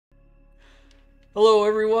Hello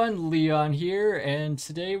everyone, Leon here, and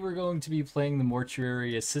today we're going to be playing the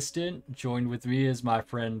Mortuary Assistant. Joined with me is my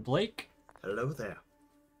friend Blake. Hello there.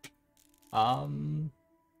 Um,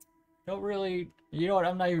 don't really, you know what,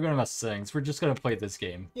 I'm not even gonna mess with things. We're just gonna play this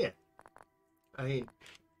game. Yeah, I mean,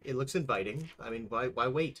 it looks inviting. I mean, why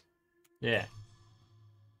wait? Yeah.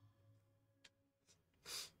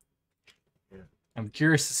 Yeah. I'm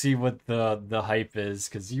curious to see what the hype is,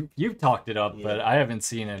 because you've talked it up, Yeah. but I haven't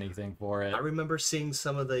seen anything for I it. remember seeing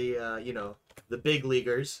some of the, the big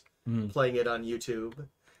leaguers Mm. playing it on YouTube,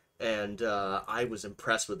 and I was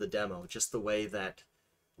impressed with the demo. Just the way that,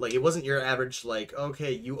 like, it wasn't your average, like,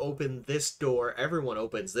 okay, you open this door, everyone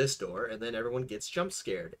opens this door, and then everyone gets jump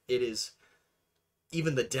scared. It is,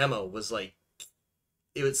 even the demo was like,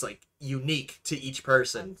 it was like unique to each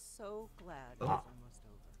person. I'm so glad Oh, Ah. it's almost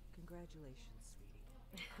over. Congratulations,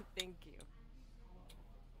 sweetie. Thank you.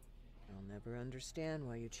 I'll never understand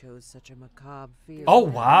why you chose such a macabre field. Oh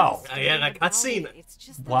wow, yeah, and a cutscene. It's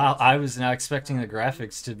just that wow! I was not expecting the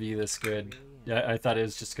graphics to be this good. Yeah, I thought it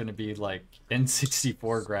was just gonna be like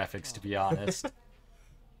N64 graphics, to be honest.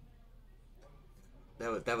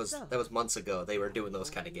 That was months ago. They were doing those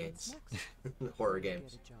kind of games, horror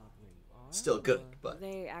games. Get a job where you are, Still good, or- but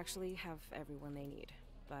they actually have everyone they need.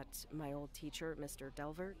 But my old teacher, Mr.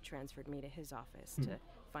 Delver, transferred me to his office to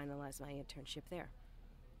finalize my internship there.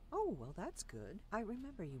 Oh, well, that's good. I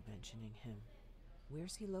remember you mentioning him.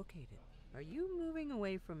 Where's he located? Are you moving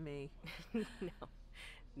away from me?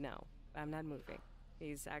 No, I'm not moving.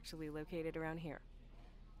 He's actually located around here.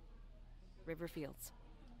 River Fields.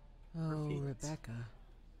 Oh, Fields. Rebecca.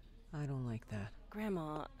 I don't like that.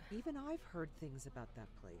 Grandma, Even I've heard things about that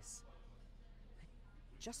place.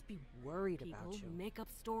 I'd just be worried about people you. make up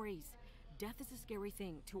stories. Death is a scary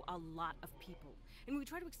thing to a lot of people. And we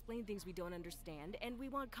try to explain things we don't understand, and we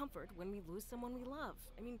want comfort when we lose someone we love.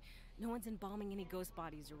 I mean, no one's embalming any ghost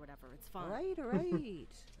bodies or whatever. It's fine. All right.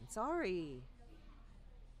 I'm sorry.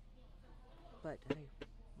 But I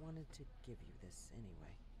wanted to give you this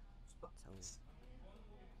anyway. So,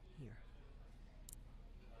 here.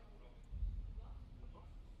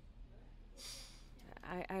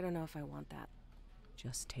 I don't know if I want that.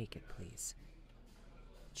 Just take it, please.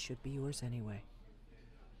 It should be yours anyway.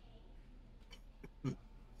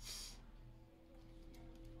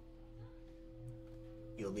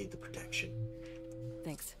 you'll need the protection.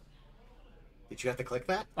 Thanks. Did you have to click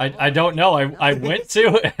that? I don't know. I went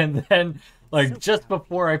to, and then like just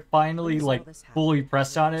before I finally When like all this happened, fully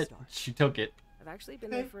pressed on it, start? she took it. I've actually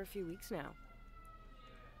been there for a few weeks now.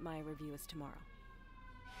 My review is tomorrow.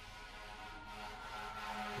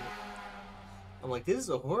 I'm like, this is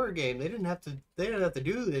a horror game. They didn't have to. They didn't have to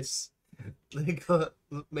do this. They go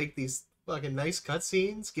make these fucking nice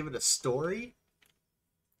cutscenes. Give it a story.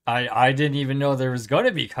 I didn't even know there was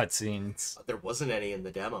gonna be cutscenes. There wasn't any in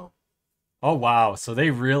the demo. Oh wow, so they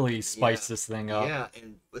really spiced Yeah. this thing up. Yeah,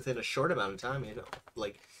 and within a short amount of time,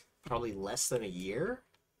 like probably less than a year,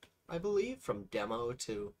 I believe, from demo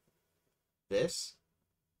to this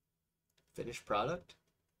finished product.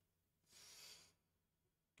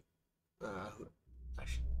 I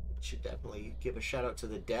should definitely give a shout out to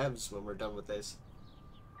the devs when we're done with this.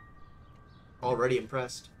 Already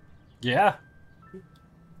impressed. Yeah.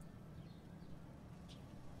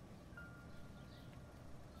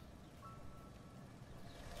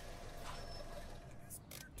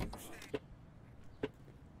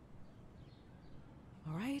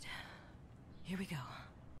 All right, here we go.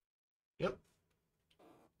 Yep.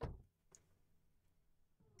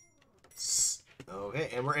 Okay,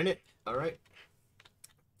 and we're in it. All right.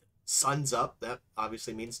 Sun's up. That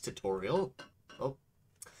obviously means tutorial. Oh.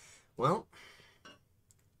 Well.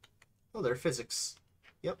 Oh, they're physics.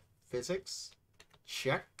 Yep. Physics.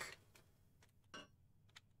 Check.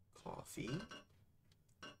 Coffee.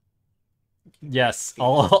 Yes,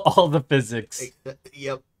 all the physics.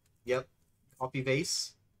 Yep. Yep. Coffee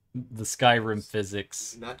vase. The Skyrim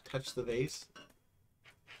physics. Do not touch the vase.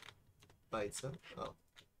 By itself. Oh.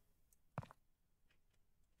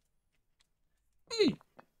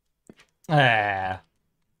 Ah.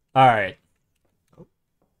 Alright.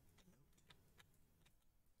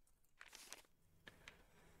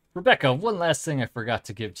 Rebecca, one last thing I forgot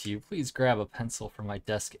to give to you. Please grab a pencil from my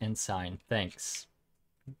desk and sign. Thanks.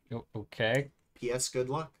 Okay. P.S. Good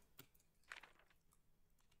luck.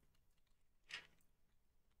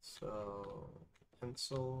 So,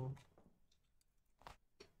 pencil.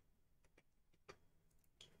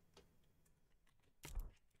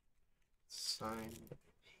 Sign.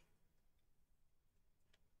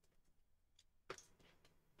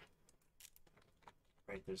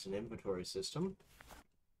 Right, there's an inventory system.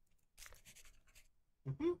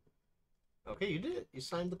 Okay, you did it. You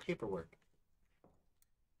signed the paperwork.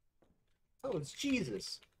 Oh, it's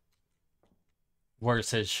Jesus.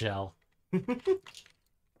 Where's his shell?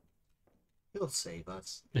 He'll save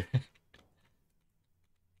us. You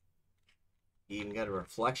even got a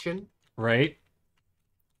reflection. Right?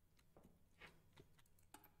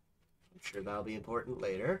 I'm sure that'll be important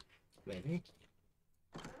later. Maybe.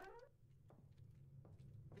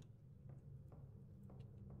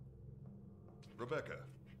 Rebecca.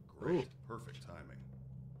 Great. Ooh. Perfect timing.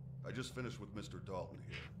 I just finished with Mr. Dalton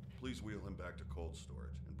here. Please wheel him back to cold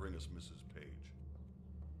storage and bring us Mrs. Page.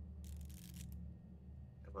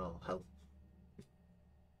 Well,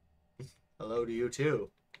 hello to you too.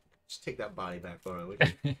 Just take that body back for me,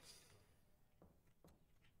 would you?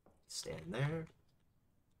 Stand there.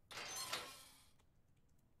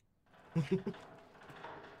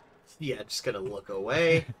 Yeah, just gonna look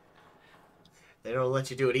away. They don't let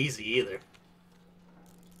you do it easy either.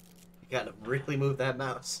 You gotta really move that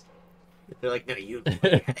mouse. They're like, no, you look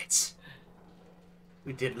at it.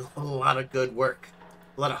 We did a lot of good work.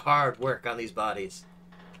 A lot of hard work on these bodies.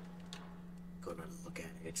 Gonna look at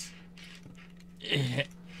it.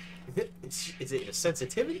 Is it a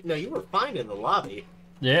sensitivity? No, you were fine in the lobby.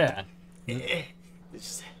 Yeah. It's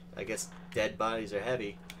just, I guess dead bodies are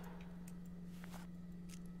heavy.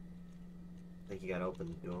 I think you gotta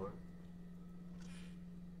open the door.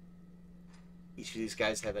 Each of these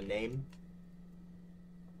guys have a name.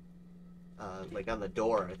 Like on the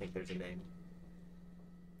door, I think there's a name.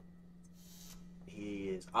 He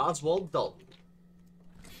is Oswald Dalton.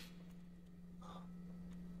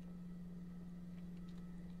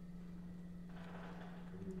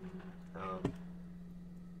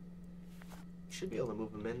 Should be able to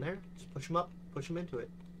move him in there. Just push him up, push him into it.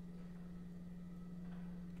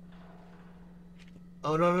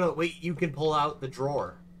 Oh, no, wait, you can pull out the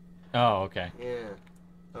drawer. Oh, okay. Yeah,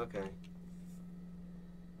 okay.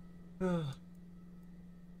 Like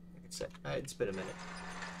I said, it's been a minute.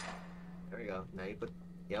 There we go. Now you put,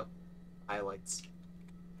 yep, highlights.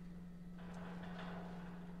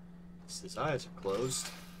 His eyes are closed.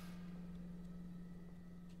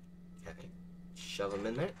 Okay, shove him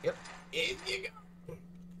in there. Yep, in you go.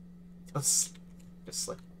 Just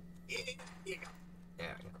slip. In you go.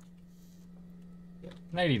 There we go. Yep.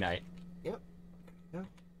 Nighty night. Yep. Yeah.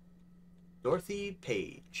 Dorothy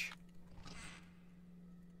Page.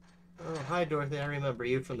 Oh, hi Dorothy. I remember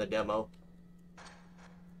you from the demo.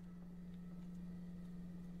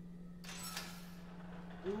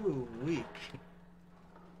 Ooh wee.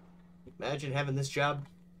 Imagine having this job.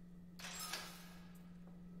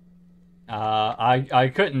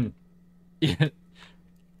 I couldn't.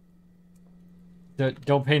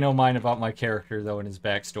 Don't pay no mind about my character though and his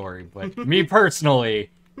backstory, but me personally.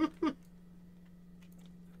 What are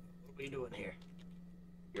we doing here?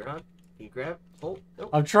 You're on? Can you grab? Oh, nope.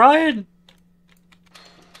 I'm trying.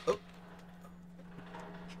 Oh.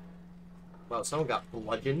 Wow, someone got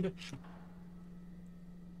bludgeoned.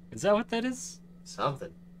 Is that what that is?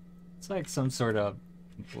 Something. It's like some sort of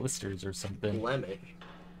blisters or something. Blemish.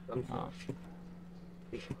 Oh.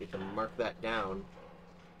 You can mark that down.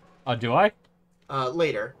 Oh, do I?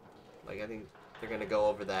 Later. Like, I think they're gonna go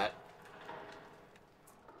over that.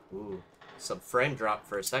 Ooh. Some frame drop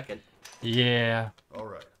for a second. Yeah. All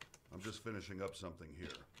right. I'm just finishing up something here.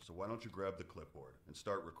 So why don't you grab the clipboard and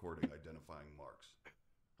start recording identifying marks.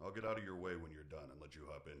 I'll get out of your way when you're done and let you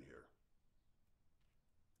hop in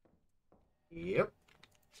here. Yep.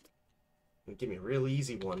 Give me a real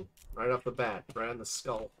easy one. Right off the bat. Right on the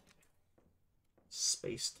skull.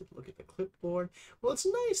 Space to look at the clipboard. Well, it's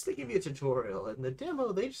nice they give you a tutorial. In the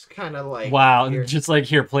demo, they just kind of like... Wow, here. just like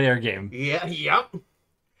here, play our game. Yeah, yep.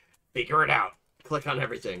 Figure it out. Click on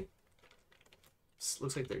everything.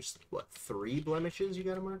 Looks like there's, what, 3 blemishes you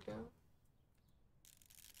gotta mark down?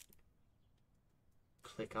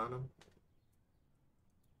 Click on them.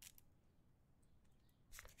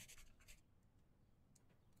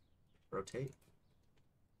 Rotate.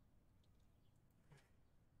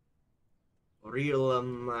 Real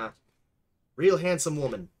handsome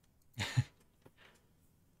woman.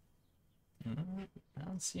 I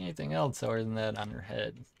don't see anything else other than that on her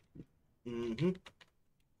head. Mm-hmm.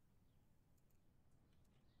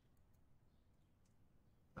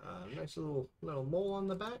 Nice little mole on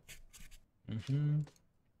the back. Mm-hmm.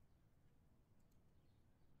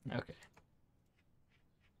 Okay.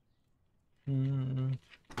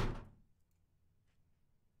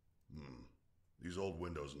 These old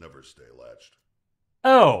windows never stay latched.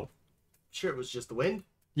 Oh! Sure, it was just the wind.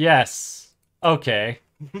 Yes. Okay.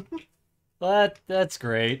 That's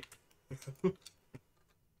great.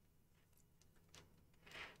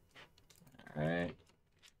 Alright.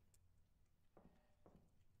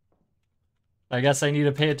 I guess I need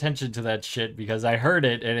to pay attention to that shit because I heard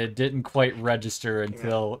it and it didn't quite register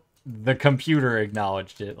until the computer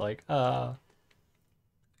acknowledged it. Like,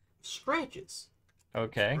 Scratches.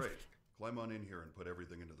 okay. Great. Climb on in here and put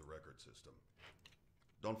everything into the record system.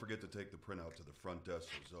 Don't forget to take the printout to the front desk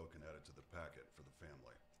so Zoe can add it to the packet for the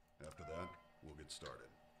family. After that, we'll get started.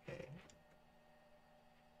 Okay.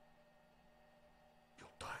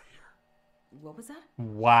 You'll die here. What was that?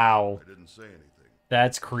 Wow. I didn't say anything.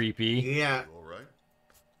 That's creepy. Yeah. You all right?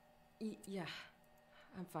 Yeah,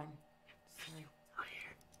 I'm fine. Sorry.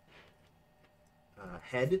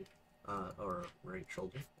 Head, or right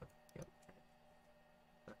shoulder. Yep.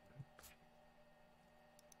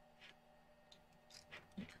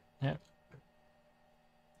 Yeah.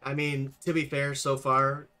 I mean, to be fair, so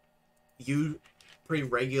far, you pretty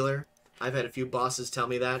regular. I've had a few bosses tell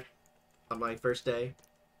me that on my first day.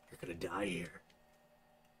 You're gonna die here.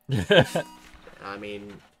 I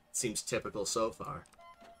mean, seems typical so far.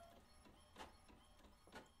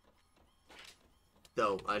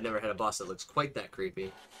 Though, I've never had a boss that looks quite that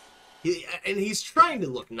creepy. And he's trying to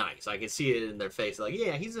look nice. I can see it in their face. Like,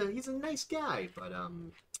 yeah, he's a nice guy, but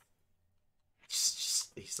his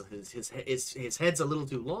head's a little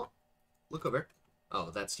too long. Look over. Oh,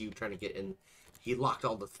 that's you trying to get in. He locked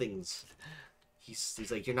all the things. He's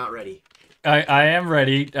like, you're not ready. I am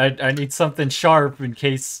ready. I need something sharp in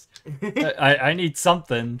case. I need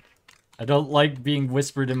something. I don't like being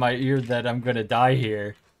whispered in my ear that I'm gonna die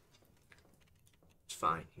here. He's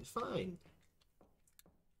fine. He's fine.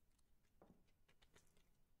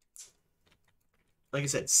 Like I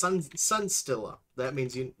said, sun's still up. That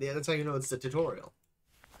means you. Yeah, that's how you know it's the tutorial.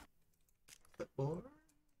 Clipboard.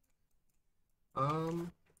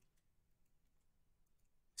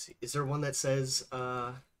 See, is there one that says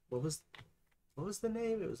what was the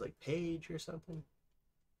name? It was like Page or something.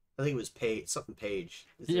 I think it was Page, something Page.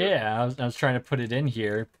 Yeah, I was trying to put it in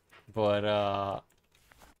here, but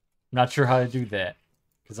not sure how to do that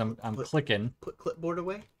because I'm clicking. Put clipboard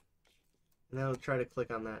away. Now try to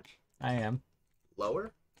click on that. I am.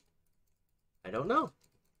 Lower? I don't know.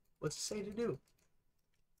 What's it say to do?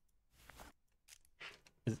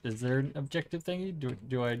 Is there an objective thingy?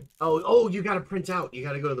 Do I? Oh, you gotta print out. You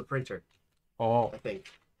gotta go to the printer. Oh, I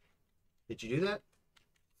think. Did you do that?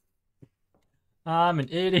 I'm an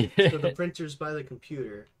idiot. So the printer's by the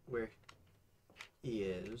computer where he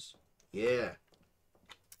is. Yeah.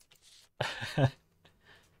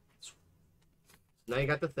 Now you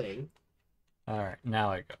got the thing. All right,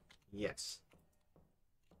 now I go. Yes.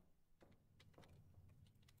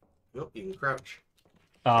 Nope, you can crouch.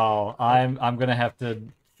 Oh, I'm gonna have to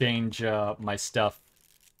change my stuff.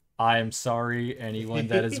 I am sorry, anyone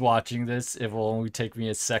that is watching this. It will only take me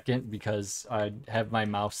a second because I have my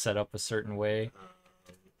mouse set up a certain way.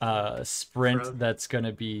 Sprint, that's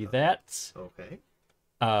gonna be that. Okay.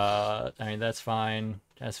 I mean that's fine.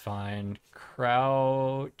 That's fine.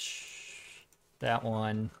 Crouch. That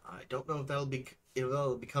one. I don't know if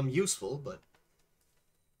it'll become useful, but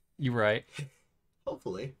You're right.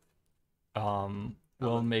 hopefully.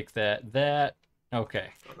 We'll make that. Okay.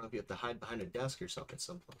 I don't know if you have to hide behind a desk or something at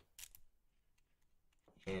some point.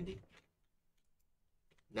 Handy.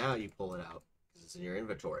 Now you pull it out because it's in your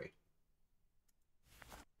inventory.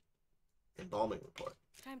 Embalming report.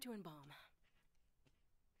 Time to embalm.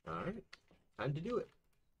 All right, time to do it.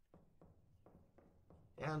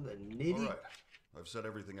 And the nitty. All right. I've set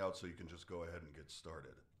everything out so you can just go ahead and get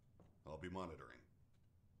started. I'll be monitoring.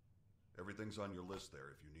 Everything's on your list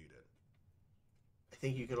there if you need it. I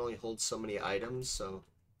think you can only hold so many items, so.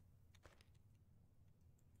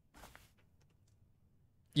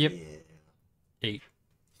 Yep. Yeah. 8.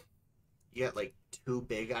 You got like 2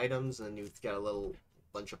 big items, and you've got a little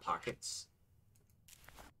bunch of pockets.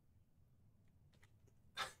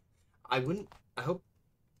 I hope.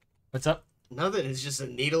 What's up? Now that it's just a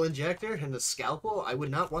needle injector and a scalpel, I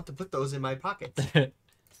would not want to put those in my pockets.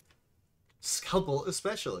 Scalpel,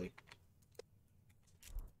 especially.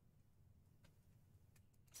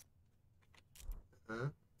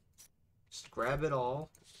 Just grab it all.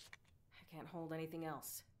 I can't hold anything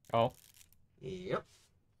else. Oh. Yep.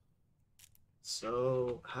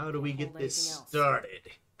 So, how do we get Hold this anything else. started?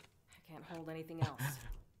 I can't hold anything else.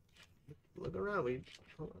 Look around.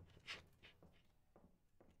 Hold on.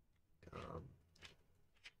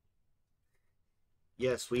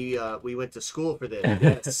 Yes, we went to school for this.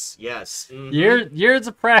 Yes, yes. Mm-hmm. Years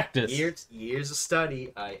of practice. Years of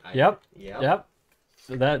study. Yep. Yep.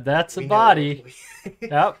 So that's a We know- body.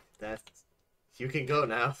 Yep. That's. You can go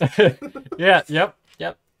now. Yeah. Yep.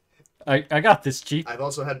 I got this, Chief. I've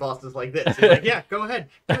also had bosses like this. He's like, yeah, go ahead.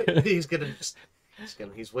 Do it."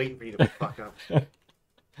 He's waiting for you to fuck up. I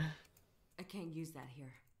can't use that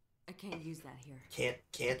here. I can't use that here. Can't.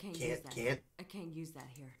 I can't use that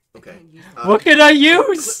here. Okay. I can't use What can I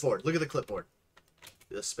use? Clipboard. Look at the clipboard.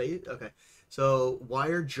 The space. Okay. So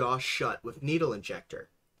wire jaw shut with needle injector.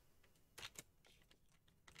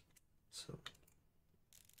 So.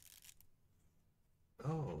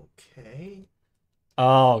 Okay.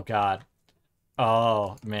 Oh god.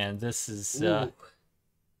 Oh man, this is Ooh.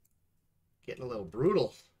 Getting a little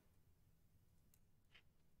brutal.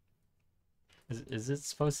 is it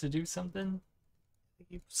supposed to do something?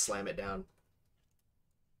 You slam it down.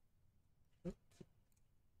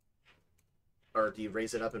 Or do you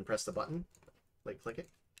raise it up and press the button? Like click it?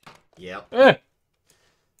 Yep. Eh!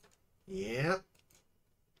 Yep.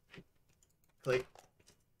 Click.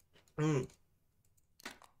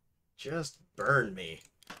 Just burn me.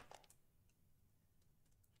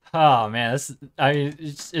 Oh man,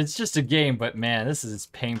 it's just a game, but man, this is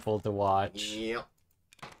painful to watch. Yep.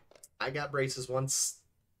 I got braces once.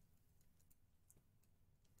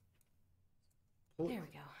 There we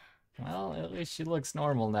go. Well, at least she looks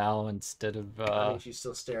normal now instead of I mean, she's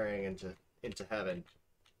still staring into heaven.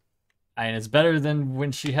 and it's better than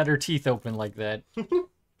when she had her teeth open like that.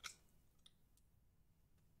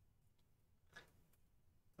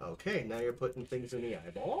 Okay, now you're putting things in the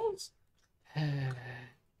eyeballs.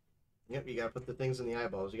 Yep, you gotta put the things in the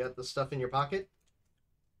eyeballs. You got the stuff in your pocket?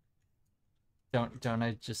 Don't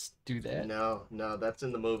I just do that? No, that's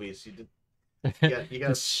in the movies. You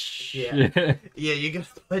got yeah. Yeah, you gotta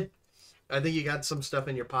put, I think you got some stuff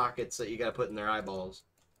in your pockets that you gotta put in their eyeballs.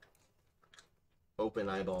 Open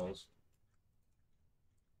eyeballs.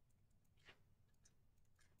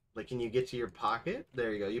 Like, can you get to your pocket?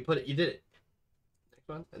 There you go. You put it, you did it. Next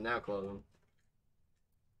one, and now close them.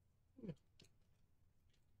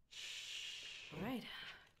 All right.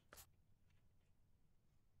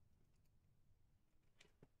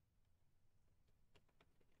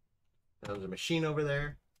 There's a machine over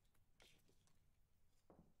there.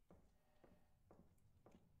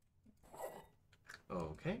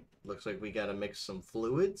 Okay. Looks like we gotta mix some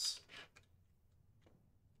fluids.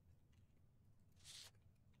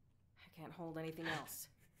 I can't hold anything else.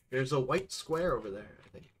 There's a white square over there, I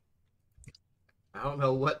think. I don't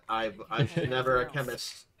know what I'm never a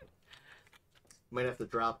chemist. Might have to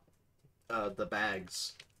drop the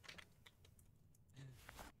bags.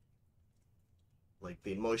 Like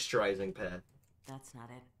the moisturizing pad. That's not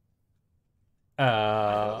it.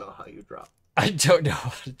 I don't know how you drop. I don't know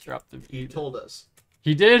how to drop them. He told us.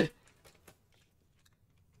 He did?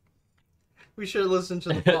 We should have listened to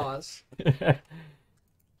the boss.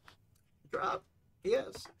 Drop.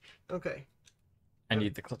 Yes. Okay. I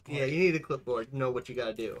need the clipboard. Yeah, you need a clipboard. You know what you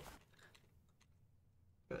gotta do.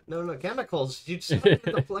 No, chemicals. You just put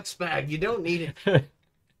the flex bag. You don't need it.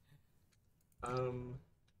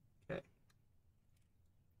 Okay.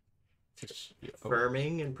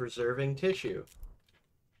 Firming and preserving tissue.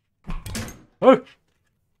 Oh!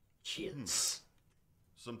 Jeez.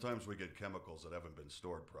 Sometimes we get chemicals that haven't been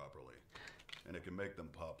stored properly, and it can make them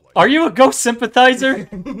pop like. Are you a ghost sympathizer?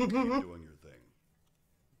 Keep doing your thing.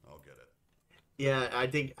 I'll get it. Yeah, I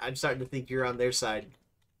think I'm starting to think you're on their side.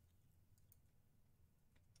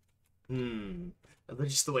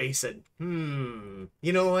 Just the way he said, You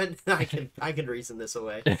know what? I can reason this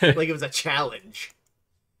away. Like it was a challenge.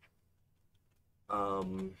 How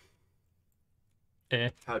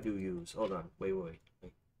do you use? Hold on. Wait.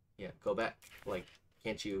 Yeah, go back. Like,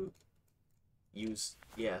 can't you use?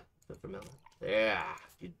 Yeah, the familiar. Yeah,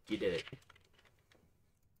 you did it.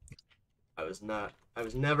 I was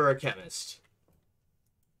never a chemist.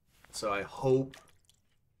 So I hope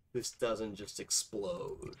this doesn't just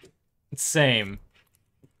explode. Same.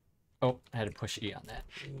 Oh, I had to push E on that.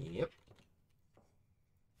 Yep.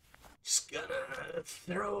 Just gonna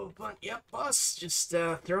throw a bunch. Yep, boss. Just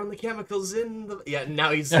throwing the chemicals in the. Yeah, now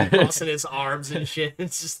he's crossing his arms and shit.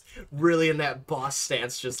 It's just really in that boss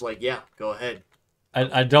stance. Just like, yeah, go ahead.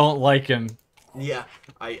 I don't like him. Yeah,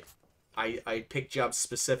 I pick jobs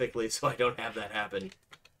specifically so I don't have that happen.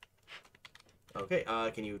 Okay,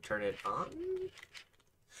 can you turn it on?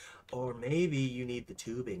 Or maybe you need the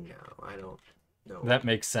tubing now. I don't know. That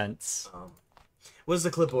makes sense. What does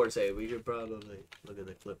the clipboard say? We should probably look at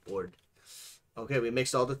the clipboard. Okay, we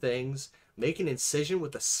mixed all the things. Make an incision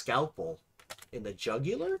with a scalpel in the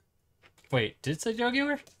jugular? Wait, did it say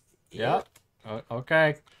jugular? Yeah.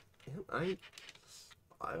 Okay. I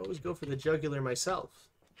always go for the jugular myself.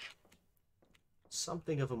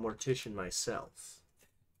 Something of a mortician myself.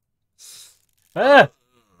 Ah!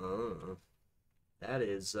 That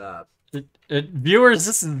is, viewers,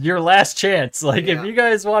 this is your last chance. Like, Yeah. if you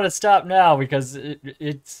guys want to stop now, because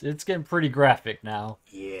it's getting pretty graphic now.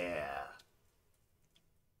 yeah.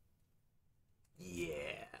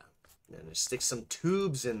 gonna stick some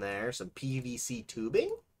tubes in there, some PVC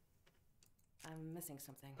tubing. I'm missing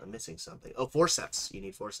something. I'm missing something. Oh, forceps. You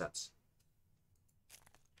need forceps.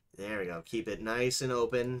 There we go. Keep it nice and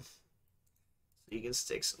open. So you can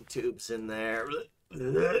stick some tubes in there.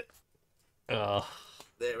 Ugh.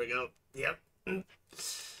 There we go. Yep.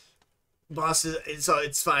 Boss,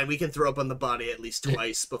 it's fine. We can throw up on the body at least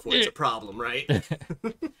twice before it's a problem, right?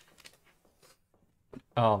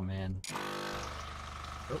 Oh, man.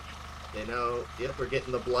 Oh, you know, yep, we're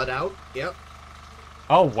getting the blood out. Yep.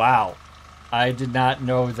 Oh, wow. I did not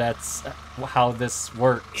know that's how this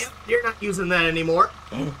works. Yep, you're not using that anymore.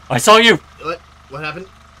 I saw you! What? What happened?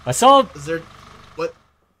 I saw... Is there... What?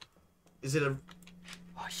 Is it a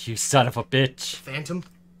Oh, you son of a bitch. phantom?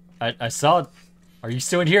 I saw it. Are you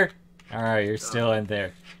still in here? Alright, you're still in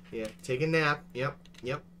there. Yeah, take a nap. Yep,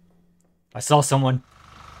 yep. I saw someone.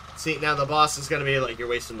 See, now the boss is gonna be like, you're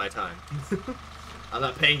wasting my time. I'm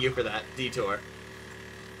not paying you for that detour.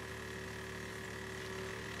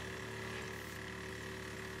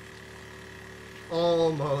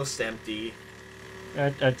 Almost empty.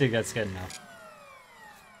 I think that's good enough.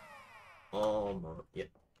 Almost. Yep.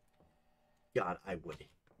 God, I would.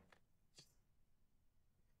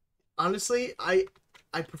 Honestly, I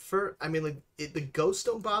prefer. I mean, like the ghosts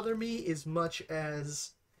don't bother me as much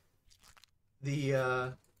as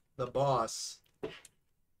the boss.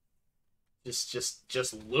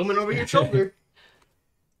 Just looming over your shoulder.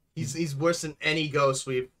 He's worse than any ghost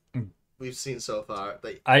we've seen so far.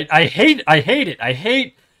 Like, I hate it. I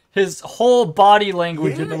hate his whole body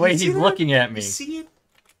language and the way he's looking at me. You see it?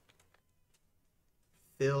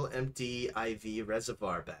 Fill empty IV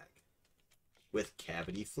reservoir bag with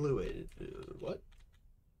cavity fluid. What?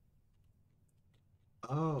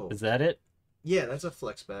 Oh. Is that it? Yeah, that's a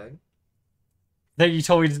flex bag. That you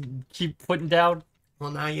told me to keep putting down?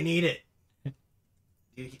 Well, now you need it.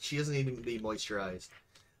 She doesn't need to be moisturized.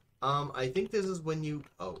 I think this is when you...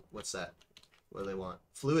 Oh, what's that? What do they want?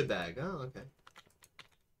 Fluid bag. Oh, okay.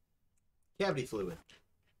 Cavity fluid.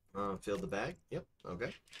 Fill the bag. Yep,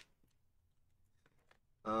 okay.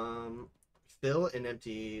 Fill and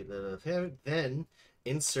empty the... Then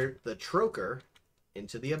insert the trocar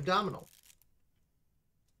into the abdominal.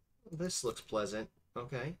 This looks pleasant.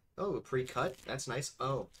 Okay. Oh, pre-cut. That's nice.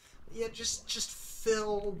 Oh. Yeah, just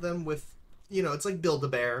fill them with... You know, it's like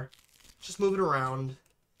Build-A-Bear. Just move it around.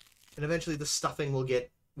 And eventually the stuffing will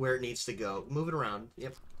get where it needs to go. Move it around.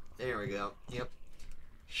 Yep. There we go. Yep.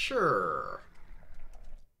 Sure.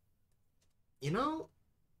 You know,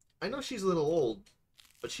 I know she's a little old,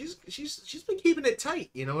 but she's been keeping it tight.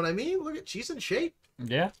 You know what I mean? Look at, she's in shape.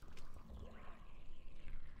 Yeah.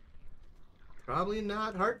 Probably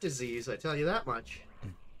not heart disease, I tell you that much.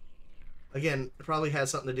 Again, it probably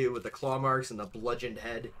has something to do with the claw marks and the bludgeoned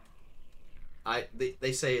head.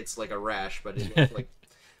 They say it's like a rash, but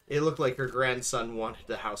it looked like her grandson wanted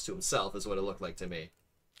the house to himself, is what it looked like to me.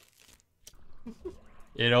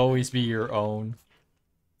 It'd always be your own.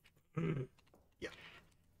 Yeah.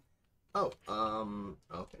 Oh,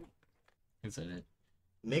 okay. Is that it?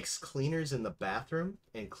 Mix cleaners in the bathroom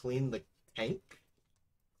and clean the tank.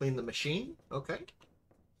 Clean the machine. Okay.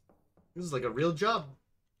 This is like a real job.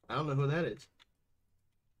 I don't know who that is.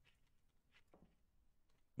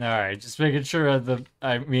 Alright, just making sure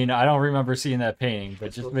I mean, I don't remember seeing that painting,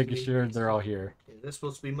 but just making sure they're all here. Is this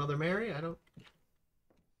supposed to be Mother Mary? I don't...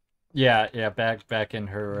 Yeah, back in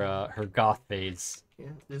her her goth phase. Yeah,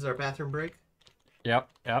 this is our bathroom break. Yep.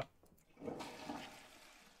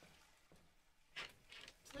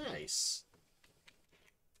 Nice.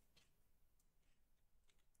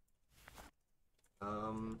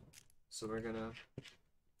 So we're gonna...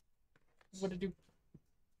 What did you...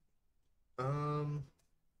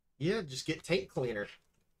 Yeah, just get tank cleaner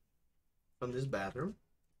from this bathroom.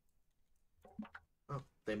 Oh,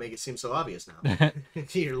 they make it seem so obvious now.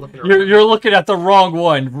 You're looking around. You're looking at the wrong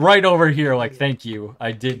one, right over here. Like, thank you.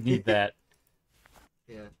 I did need that.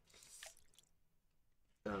 Yeah.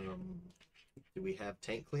 Do we have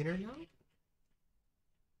tank cleaner now?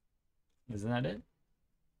 Isn't that it?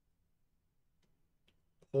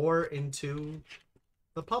 Pour into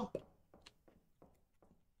the pump.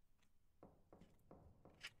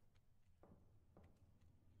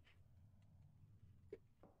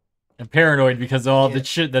 I'm paranoid because of all the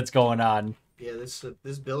shit that's going on. Yeah,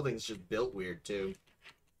 this building's just built weird too.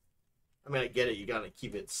 I mean, I get it. You gotta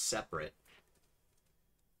keep it separate.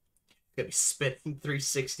 You gotta be spinning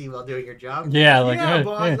 360 while doing your job. Yeah, like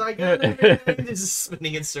boss, I got it. Just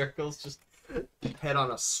spinning in circles, just head on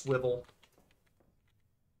a swivel.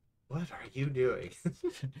 What are you doing?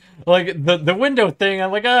 Like the window thing,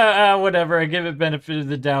 I'm like, whatever. I give it benefit of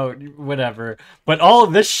the doubt, whatever. But all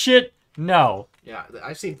of this shit, No. Yeah,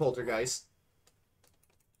 I've seen Poltergeist.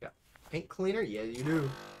 Yeah. Paint cleaner? Yeah, you do.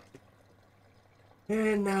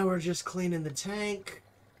 And now we're just cleaning the tank.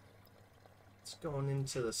 It's going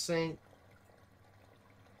into the sink.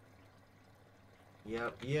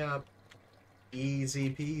 Yep. Easy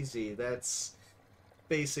peasy. That's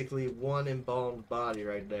basically one embalmed body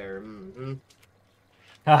right there. Mm-hmm.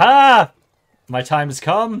 Haha! My time has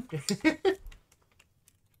come. Get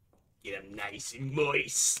him nice and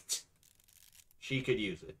moist. She could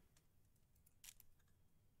use it.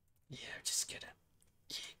 Yeah, just get it.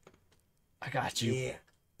 I got you.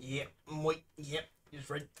 Yeah. Wait. Yep. Just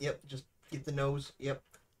right. Yep. Just get the nose. Yep.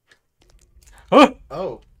 Huh?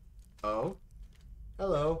 Oh.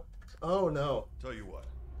 Hello. Oh no. Tell you what.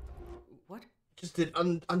 What? Just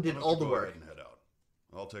undid all the Go work. ahead and head out.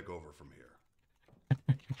 I'll take over from here.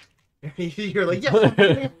 You're like, yes. Are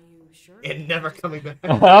you sure? And never coming back.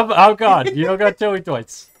 Oh god, you don't got to tell me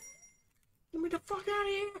twice. Get me the fuck out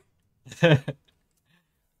of here.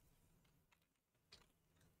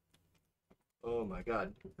 Oh my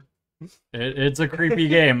god. It's a creepy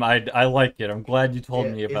game. I like it. I'm glad you told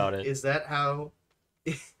Yeah, me about it. Is that how?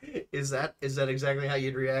 Is that exactly how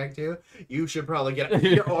you'd react to? You should probably get.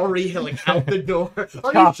 You're already like out the door.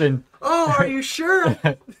 Coffin. Are you sure?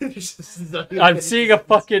 I'm seeing a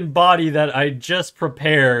fucking body that I just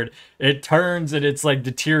prepared. It turns and it's like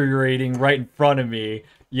deteriorating right in front of me.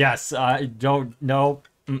 Yes, I don't know.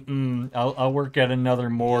 I'll work at another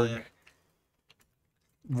morgue. Yeah.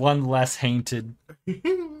 One less haunted.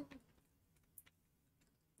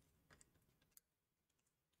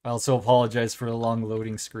 I also apologize for the long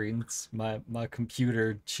loading screens. My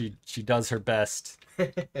computer, she does her best.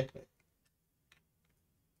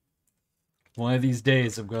 One of these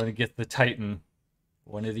days, I'm going to get the Titan.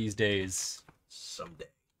 One of these days. Someday.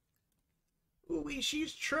 Ooh,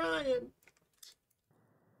 she's trying.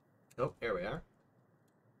 Oh, here we are.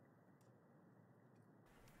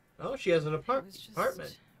 Oh, she has an It was just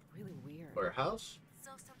apartment. really weird. Or a house.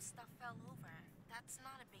 So some stuff fell over. That's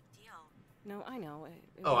not a big deal. No, I know. It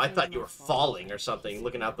Oh, I wasn't thought you my were fault. falling or I something, just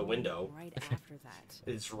looking out the home window. Right after that.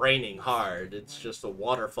 It's raining hard. It's just a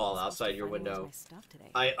waterfall outside your Finding most of window. my stuff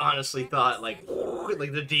today. I honestly thought, like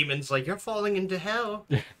the demon's like, you're falling into hell.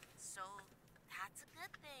 So that's a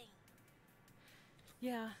good thing.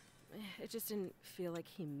 Yeah, it just didn't feel like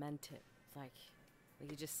he meant it. Like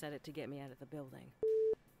he just said it to get me out of the building.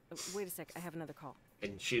 Wait a sec, I have another call.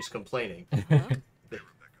 And she's complaining. Huh?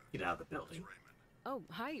 Get out of the building. Oh,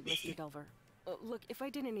 hi, Mr. Delver. Look, if I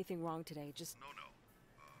did anything wrong today, just... No.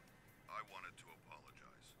 I wanted to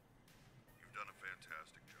apologize. You've done a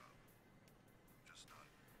fantastic job. Just not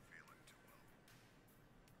feeling too well.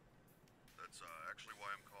 That's actually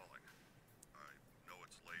why I'm calling. I know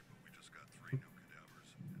it's late, but we just got 3 new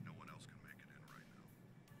cadavers, and no one else can make it in right now.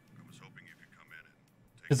 I was hoping you could come in and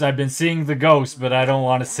take... Because I've been seeing the ghost, but I don't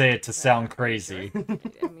want to say it to sound crazy. I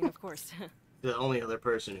mean, of course. The only other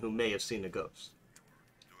person who may have seen a ghost.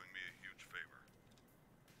 Doing me a huge favor.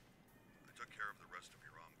 I took care of the rest of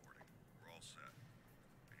your onboarding. We're all set.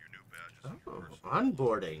 And your new badges and your personal...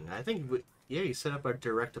 Onboarding. I think, yeah, you set up our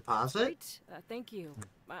direct deposit. Great. Thank you.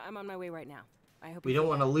 I'm on my way right now. I hope We don't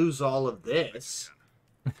want to lose all of this.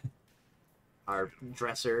 Our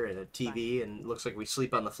dresser and a TV, and it looks like we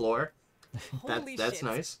sleep on the floor. Holy That's shit.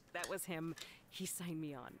 nice. That was him. He signed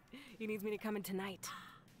me on. He needs me to come in tonight.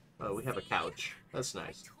 Oh, we have a couch. That's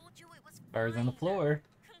nice. I told you it was Better than the fine. floor.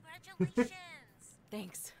 Congratulations.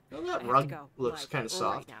 Thanks. Well, I that have to rug go. looks Like, kind of right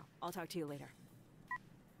soft. now. I'll talk to you later.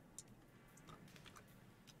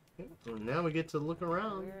 So now we get to look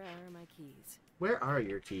around. Where are my keys? Where are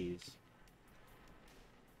your keys?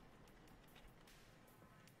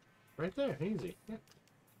 Right there, easy. Yeah.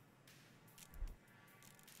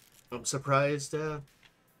 I'm surprised they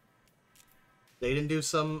didn't do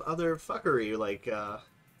some other fuckery like I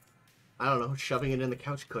don't know, shoving it in the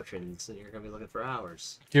couch cushions, and you're gonna be looking for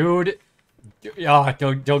hours. Dude,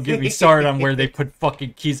 don't get me started on where they put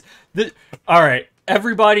fucking keys. All right,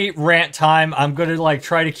 everybody, rant time. I'm gonna like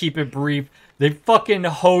try to keep it brief. They fucking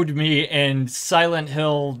hoed me in Silent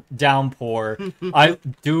Hill Downpour.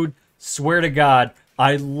 Dude, swear to God,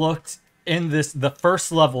 I looked in the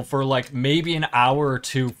first level for like maybe an hour or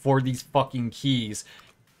two for these fucking keys,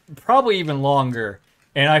 probably even longer,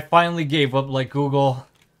 and I finally gave up. Like, Google,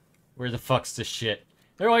 where the fuck's the shit?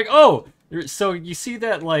 They're like, oh, so you see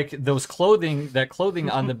that, like, that clothing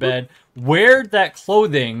on the bed, wear that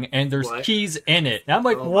clothing and there's What? keys in it. And I'm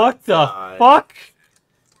like, Oh my what the God. fuck?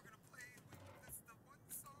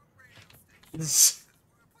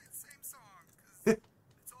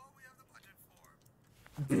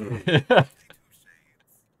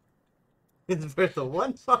 For the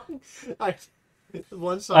one song,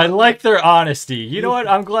 one song. I like their honesty. You know what?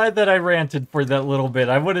 I'm glad that I ranted for that little bit.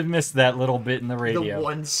 I would have missed that little bit in the radio. The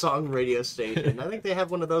one song radio station. I think they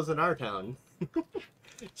have one of those in our town.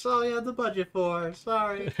 So yeah, the budget for.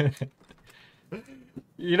 Sorry.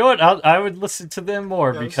 You know what? I would listen to them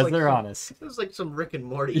more Yeah, it was because like they're some- honest. It was like some Rick and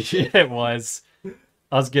Morty Yeah, shit. it was.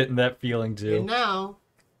 I was getting that feeling And too. now,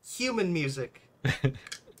 human music.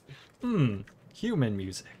 Human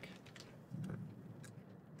music.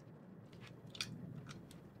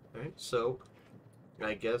 Alright, so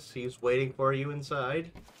I guess he's waiting for you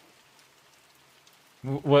inside.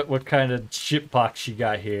 What kind of shit box you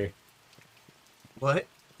got here? What?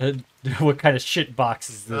 What kind of shit box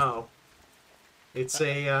is this? No. It's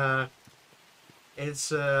a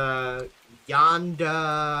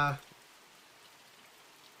Yonda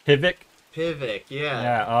Pivot? Pivot, yeah.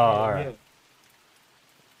 Yeah, oh, alright. yeah.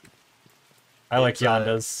 I like It's,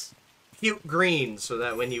 Yondas. Cute green, so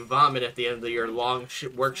that when you vomit at the end of your long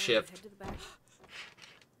work Head shift, to the back.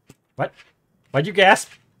 What? Why'd you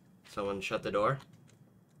gasp? someone shut the door.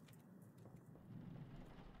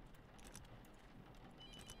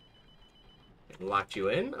 Locked you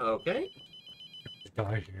in, okay.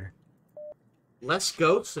 Die here. Less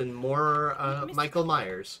ghosts and more Mr. Michael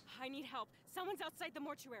Myers. I need help. Someone's outside the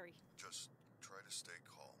mortuary. Just try to stay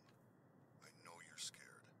calm. I know you're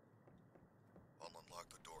scared. I'll unlock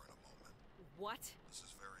the door in a moment. What? This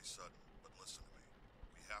is very sudden, but listen to me.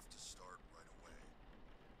 We have to start right away.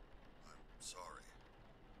 I'm sorry.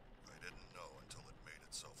 I didn't know until it made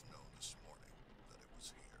itself known this morning that it was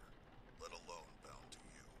here, let alone bound to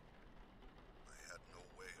you. I had no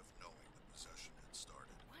way of knowing the possession had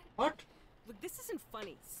started. What? Look, this isn't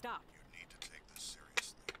funny. Stop. You need to take this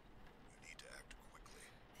seriously. You need to act quickly.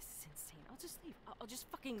 This is insane. I'll just leave. I'll just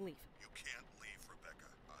fucking leave. You can't leave, Rebecca.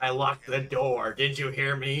 I locked the door. Did you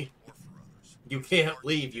hear me? Or for others. You can't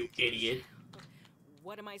leave, you idiot.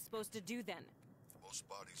 What am I supposed to do then? Most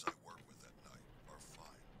bodies I work with at night are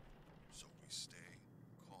fine, so we stay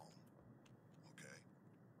calm, okay?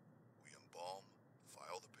 We embalm,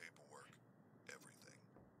 file the paperwork, everything.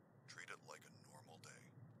 Treat it like a normal day.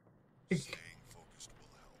 Staying focused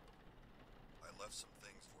will help. I left some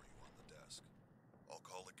things for you on the desk. I'll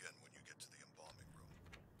call again when you get to the embalming room.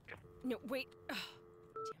 No, wait. Ugh.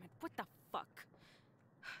 Damn it. What the fuck?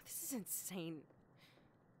 This is insane.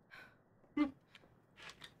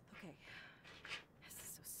 Okay. This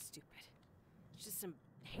is so stupid. It's just some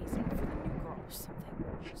hazing for the new girl or something.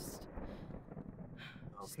 Just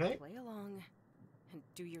Okay. play along and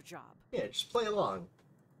do your job. Yeah, just play along.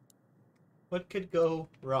 What could go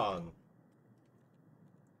wrong?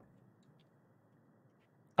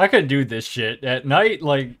 I could do this shit at night.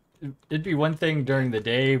 Like, it'd be one thing during the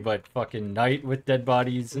day, but fucking night with dead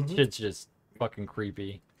bodies, it's just fucking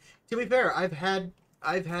creepy. To be fair, I've had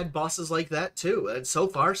bosses like that too, and so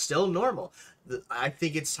far still normal. I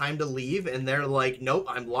think it's time to leave, and they're like, "Nope,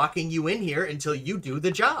 I'm locking you in here until you do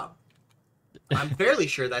the job." I'm fairly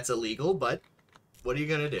sure that's illegal, but what are you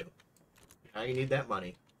gonna do? Now you need that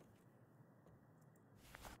money.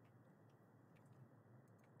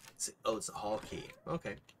 Oh, it's a hall key.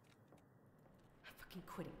 Okay. I'm fucking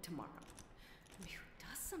quitting tomorrow. I mean, who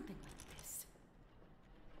does something like this?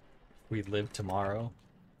 We live tomorrow.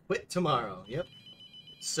 Quit tomorrow. Yep.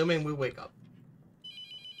 Assuming we wake up.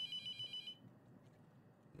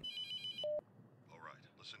 All right,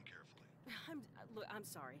 listen carefully. Look, I'm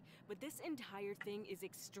sorry, but this entire thing is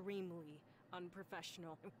extremely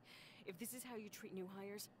unprofessional. If this is how you treat new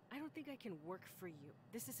hires, I don't think I can work for you.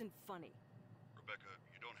 This isn't funny. Rebecca,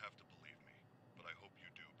 you don't have to believe me, but I hope you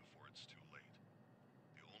do before it's too late.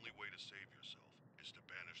 The only way to save yourself is to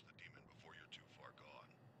banish the demon before you're too far gone.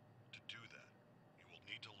 To do that, you will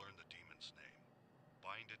need to learn the demon's name,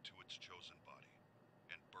 bind it to its chosen body,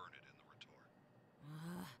 and burn it in the retort.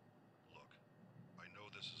 Look, I know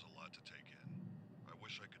this is a lot to take in. I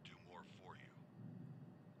wish I could do more for you.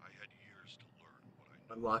 I had years to learn what I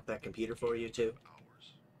know. Unlock that computer for you too.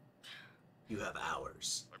 Hours. You have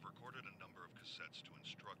hours. I've recorded a number of cassettes to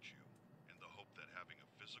instruct you, in the hope that having a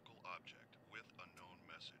physical object with a known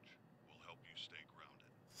message will help you stay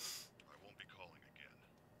grounded. I won't be calling again.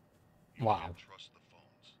 You Wow. can't trust the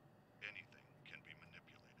phones. Anything can be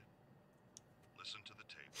manipulated. Listen to the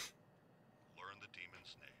tape. Learn the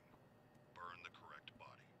demon's name. Burn the correct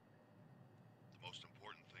body. The most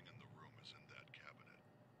important thing in the room is in that cabinet.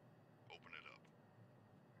 Open it up.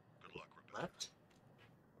 Good luck, Rebecca. Left?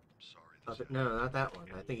 I'm sorry. Oh, This no, not that one.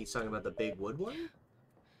 I think he's talking about the big wood one.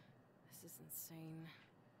 This is insane.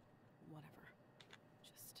 Whatever.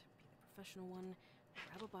 Just be the professional one,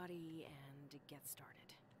 grab a body, and get started.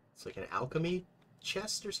 It's like an alchemy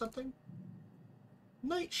chest or something.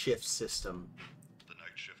 Night shift system. The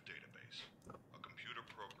Night Shift Database. A computer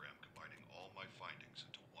program combining all my findings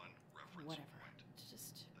into one reference Whatever. point.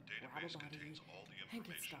 Just The grab database a body contains all the and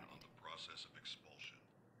get information started. on the process of expulsion,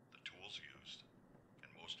 the tools used, and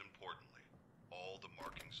most importantly, all the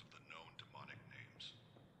markings of the known demonic names.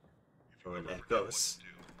 If you Oh, ever that forget goes. what to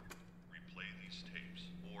do, replay these tapes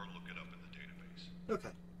or look it up in the database. Okay.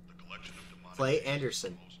 The collection of demonic Clay names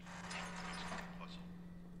Anderson. is the most crucial piece of the puzzle.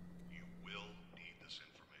 You will need this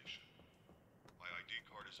information. My ID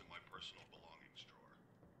card is in my personal belongings drawer.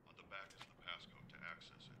 On the back is the passcode to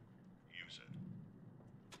access it. Use it.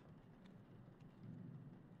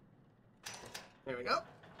 There we go.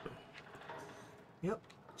 Yep.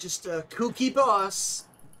 Just a kooky boss.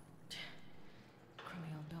 Crummy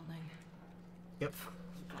old building. Yep.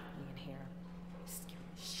 Got me in here. Scared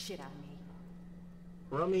the shit out of me.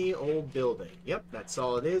 Crummy old building. Yep, that's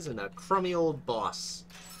all it is, and a crummy old boss.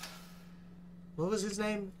 What was his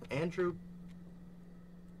name?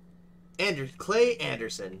 Clay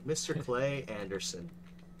Anderson. Mr. Clay Anderson.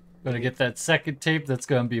 Gonna get that second tape. That's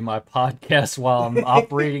gonna be my podcast while I'm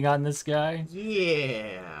operating on this guy.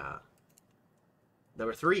 Yeah.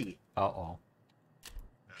 Number 3. Uh-oh.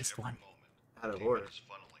 At This every one. moment, Out of demon order. is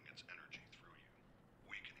funneling its energy through you,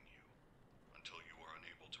 weakening you, until you are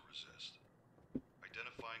unable to resist.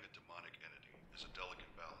 Identifying a demonic entity is a delicate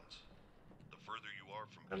balance. The further you are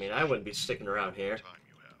from I mean, I wouldn't be sticking around here. time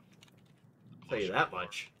you have. The Tell you closer that you are,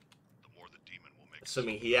 much. the more the demon will make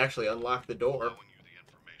Assuming he actually unlocked the door. allowing you the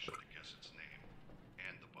information to guess its name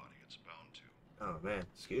and the body it's bound to. Oh man,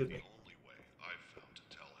 excuse The me. only way I've found to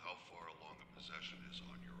tell how far along a possession is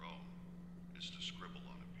on your own is to scribble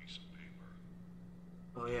on a piece of paper.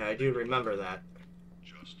 Oh yeah, I do remember that.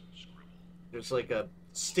 Just scribble. There's like a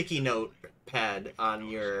sticky note pad on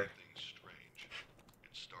Notice your... anything strange.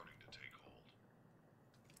 It's starting to take hold.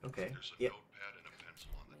 Okay. There's a Yep. notepad and a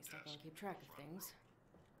pencil on At the least I desk. can keep track of in front things. her.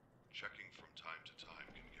 Checking from time to time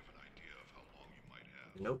can give an idea of how long you might have.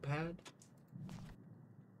 Notepad?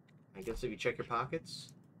 I guess if you check your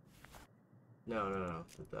pockets? No.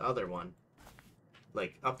 The other one.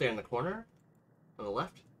 Like, up there in the corner? On the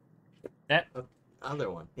left? That Other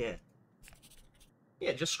one, yeah.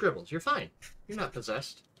 Yeah, just scribbles. You're fine. You're not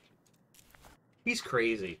possessed. He's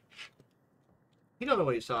crazy. He don't know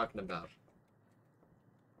what he's talking about.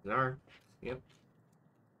 Nar. Yep.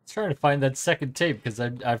 trying to find that second tape because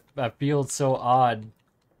I feel so odd.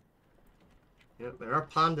 Yep. And our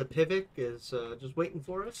Ponda Pivot is just waiting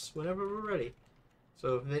for us whenever we're ready.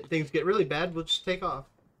 So if things get really bad, we'll just take off.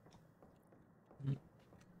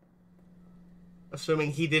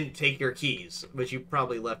 Assuming he didn't take your keys, which you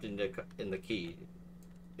probably left in the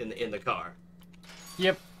car.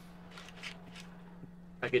 Yep.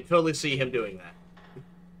 I could totally see him doing that.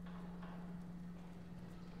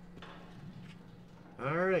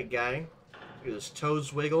 Alright, guy. Look at his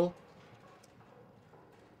toes wiggle.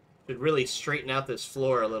 Should really straighten out this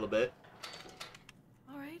floor a little bit.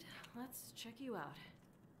 Alright, let's check you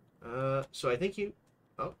out. So I think you...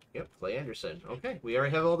 Oh, yep, Clay Anderson. Okay, we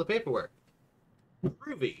already have all the paperwork.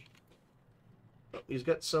 Groovy. Oh, he's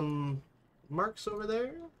got some marks over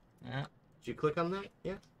there. Yeah. Did you click on that?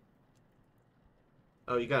 Yeah.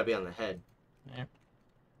 Oh, you gotta be on the head. Yeah.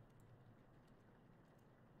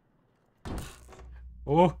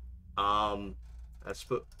 Oh. That's...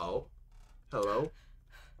 Oh. Hello?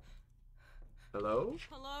 Hello?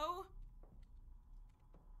 Hello?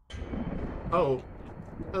 Oh.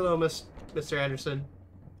 Hello, Mr. Anderson.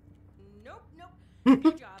 Nope. Good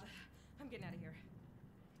job. I'm getting out of here.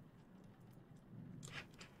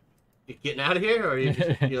 You getting out of here, or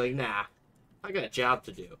you're like, nah, I got a job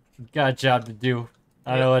to do. Got a job to do.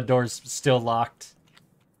 I know the door's still locked.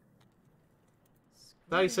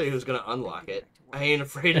 Thought he said he was gonna unlock it. I ain't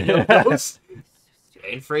afraid of no ghosts.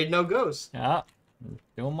 Ain't afraid of no ghosts. Yeah.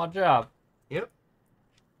 Doing my job. Yep.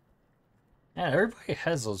 Yeah, everybody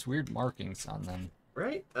has those weird markings on them.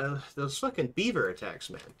 Right? Those fucking beaver attacks,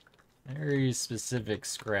 man. Very specific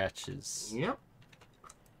scratches. Yep.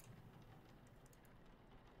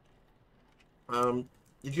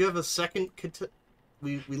 Did you have a second?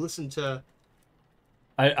 We listened to.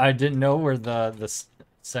 I didn't know where the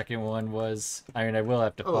second one was. I mean, I will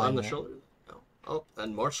have to Oh, find on the it. shoulder. Oh,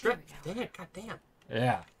 and more strap. Damn it! Goddamn.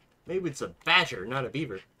 Yeah. Maybe it's a badger, not a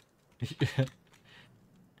beaver.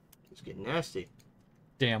 It's getting nasty.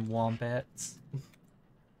 Damn wombats.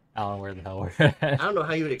 I don't know where the hell we're I at. don't know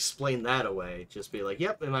how you would explain that away. Just be like,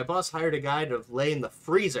 yep, and my boss hired a guy to lay in the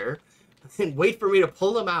freezer and wait for me to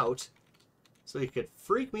pull him out so he could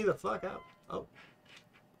freak me the fuck out. Oh.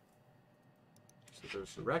 So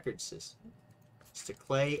there's the record system. It's to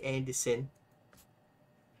Clay Anderson.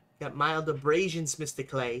 Got mild abrasions, Mr.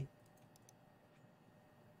 Clay.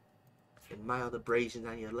 And mild abrasions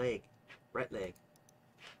on your leg. Right leg.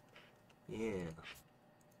 Yeah.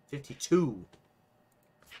 52.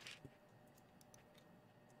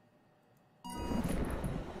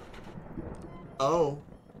 Oh.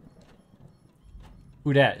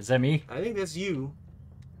 Who dat? Is that me? I think that's you.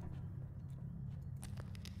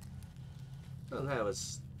 Oh, that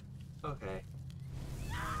was... Okay.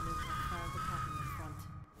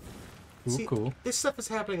 Cool, See, cool. this stuff is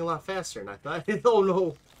happening a lot faster than I thought. Oh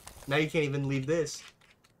no. Now you can't even leave this.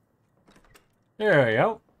 There we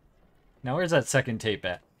go. Now where's that second tape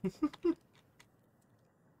at?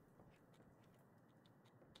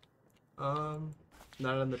 Not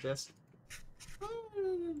on the desk. A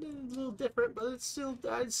little different, but it's still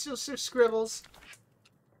scribbles.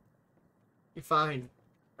 You're fine.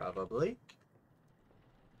 Probably.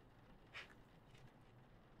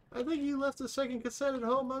 I think you left the second cassette at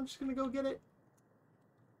home. I'm just gonna go get it.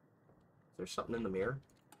 There's something in the mirror.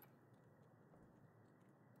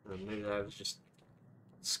 Or maybe I was just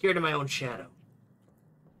scared of my own shadow.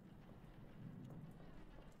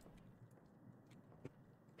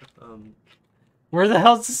 Where the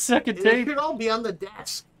hell's the second It tape? could all be on the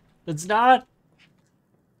desk. It's not.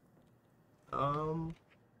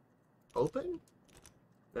 Open?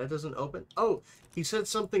 That doesn't open. Oh, he said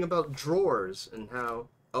something about drawers and how...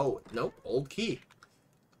 Oh, nope, old key.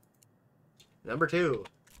 Number 2.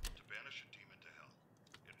 To banish a demon to hell,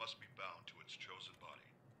 it must be bound to its chosen body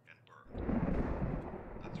and burned.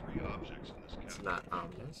 The 3 objects in this It's cabinet not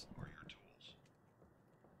ominous. are your tools.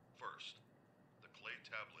 First, the clay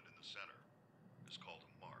tablet in the center is called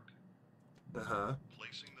a mark. Uh-huh.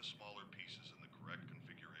 Placing the smaller pieces in the correct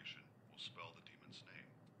configuration will spell the demon's name.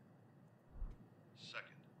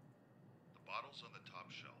 Second, the bottles on the top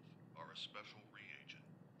shelf are a special reagent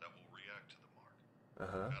that will react to the mark.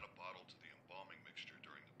 Uh-huh. Add a bottle to the embalming mixture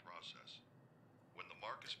during the process. When the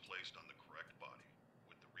mark is placed on the correct body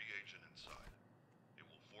with the reagent inside, it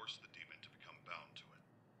will force the demon to become bound to it.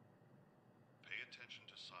 Pay attention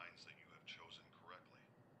to signs that you have chosen correctly.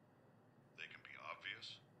 They can be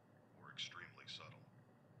obvious or extremely subtle.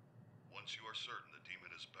 Once you are certain the demon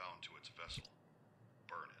is bound to its vessel,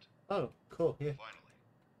 burn it. Oh, cool, yeah. Finally,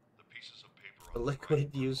 the pieces of paper A on the liquid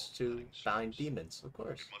right are used called to letting bind strips. demons, of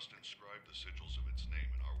course. You must inscribe the sigils of its name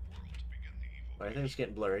in our world to begin the evocation. I think it's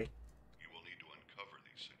getting blurry. You will need to uncover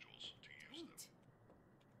these sigils to use them.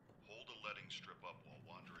 Hold a letting strip up while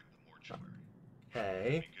wandering the mortuary.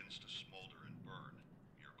 Okay. If it begins to smolder and burn,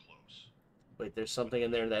 you're close. Wait, there's something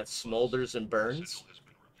in there that smolders and The burns? sigil has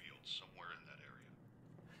been revealed somewhere in that area.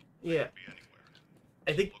 Yeah. It could be anywhere.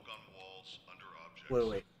 I think... Look on walls, under objects,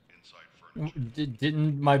 Wait. inside furniture.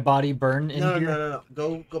 Didn't my body burn in No, here?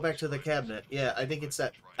 no. Go back to the cabinet. Yeah, I think it's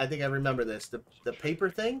that... I think I remember this. The paper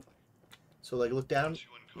thing? So, like, look down. Once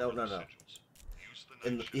you uncover No. the sigils, use the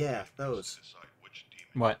And night yeah, shift to those. decide which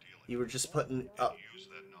demon What? you're dealing You were with. just putting up... Use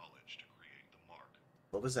that knowledge to create the mark.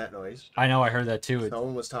 What was that noise? I know, I heard that too.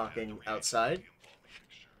 Someone was talking outside?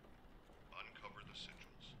 Uncover the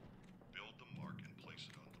sigils, build the mark and place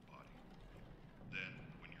it on the body. Then,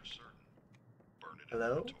 when you're certain, burn it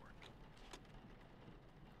Hello? in the torch.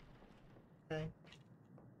 Okay.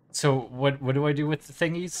 So what do I do with the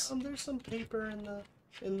thingies? There's some paper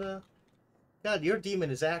in the... God, your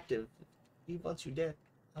demon is active. He wants you dead.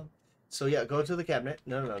 So yeah, go to the cabinet.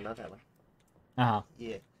 No, not that one. Uh-huh.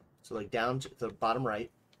 Yeah. So like down to the bottom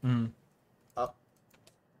right, Mm. up.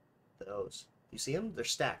 Those. You see them? They're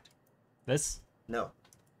stacked. This? No.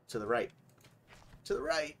 To the right. To the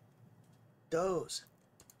right. Those.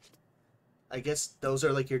 I guess those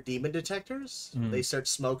are like your demon detectors. Mm. They start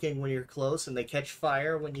smoking when you're close and they catch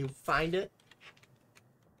fire when you find it.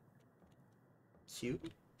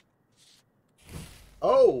 Cute.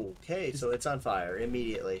 Oh, okay, so it's on fire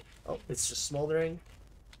immediately. Oh, it's just smoldering.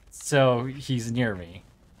 So he's near me.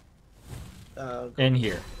 In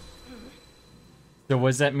here. So what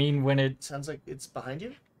does that mean when it... Sounds like it's behind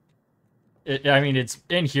you. I mean, it's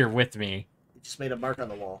in here with me. It just made a mark on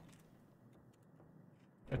the wall.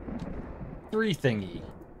 3 thingy.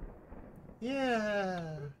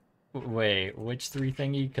 Yeah. Wait, which 3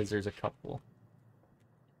 thingy? Because there's a couple.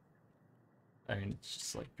 I mean, it's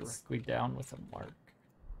just like directly down with a mark.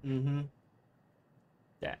 Mm-hmm.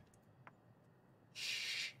 That.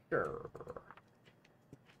 Sure.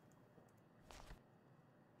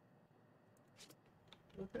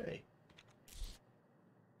 Okay.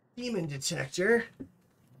 Demon detector.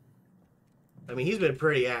 I mean, he's been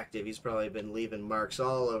pretty active. He's probably been leaving marks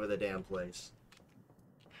all over the damn place.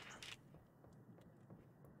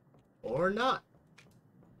 Or not.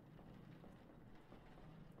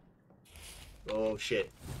 Oh,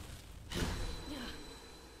 shit.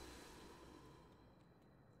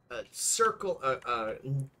 circle,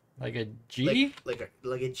 Like a G? like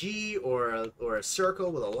a G or a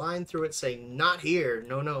circle with a line through it saying "Not here."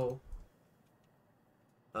 No, no.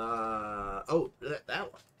 Oh,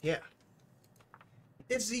 that one. Yeah.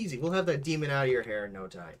 It's easy. We'll have that demon out of your hair in no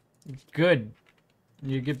time. Good.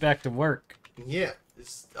 You get back to work. Yeah.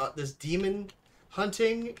 This demon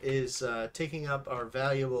hunting is taking up our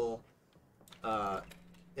valuable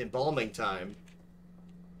embalming time.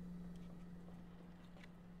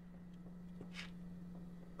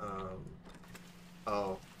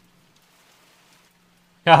 Oh.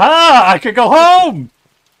 Haha! I could go home!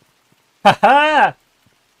 Haha!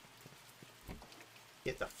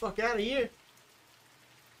 Get the fuck out of here.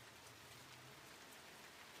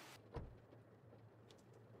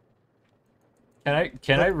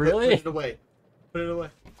 Can I really? Put it away. Put it away.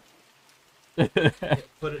 Yeah,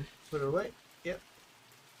 put it away. Yep.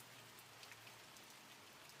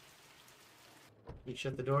 You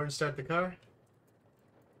shut the door and start the car?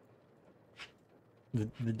 The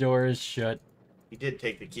door is shut. He did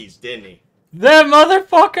take the keys, didn't he? That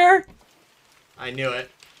motherfucker! I knew it.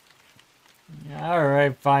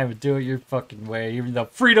 Alright, fine, but do it your fucking way, even though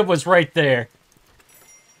freedom was right there.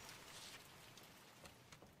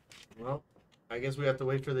 Well, I guess we have to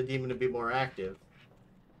wait for the demon to be more active.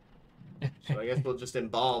 So I guess we'll just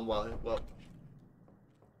embalm well...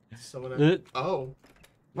 Someone... Oh.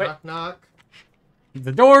 Wait. Knock, knock.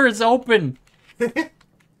 The door is open!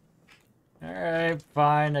 Alright,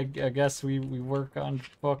 fine, I guess we work on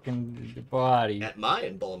fucking the body. At my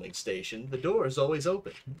embalming station, the door is always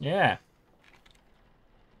open. Yeah.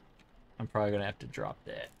 I'm probably gonna have to drop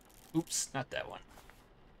that. Oops, not that one.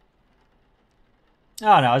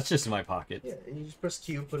 Oh no, it's just in my pocket. Yeah, and you just press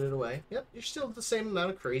Q, put it away. Yep, you're still the same amount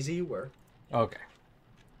of crazy you were. Okay.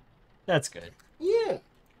 That's good. Yeah.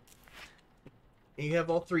 And you have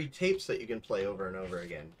all 3 tapes that you can play over and over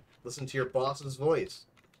again. Listen to your boss's voice.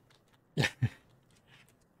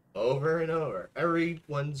 Over and over.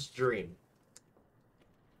 Everyone's dream.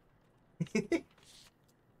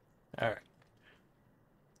 Alright.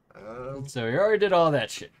 Um, So we already did all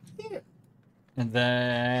that shit. yeah. And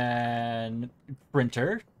then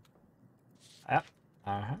printer. Yep.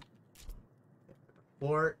 Uh-huh.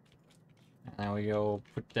 Port, And then we go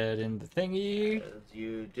put that in the thingy. as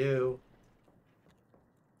you do.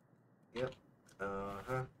 Yep.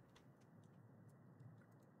 Uh-huh.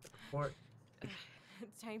 Port.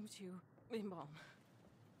 Time to embalm.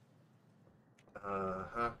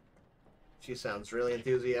 Uh-huh. She sounds really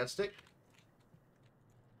enthusiastic.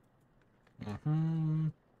 Mm-hmm.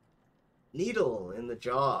 Needle in the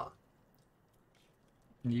jaw.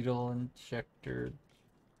 Needle injector.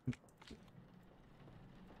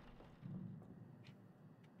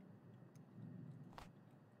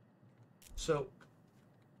 So,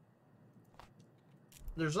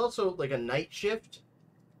 there's also like a night shift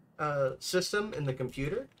system in the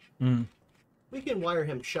computer. Mm. We can wire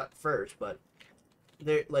him shut first, but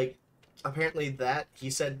there, like, apparently that he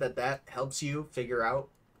said that helps you figure out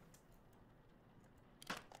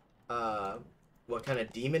what kind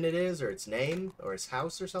of demon it is, or its name, or its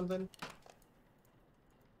house, or something.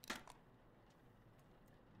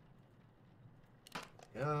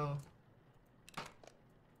 No.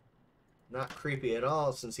 Not creepy at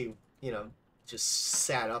all, since he, you know, just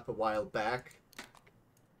sat up a while back.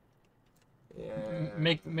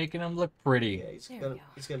 Yeah. Making him look pretty. Yeah, There we go.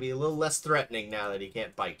 he's gonna be a little less threatening now that he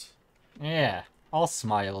can't bite. Yeah. All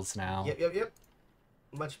smiles now. Yep.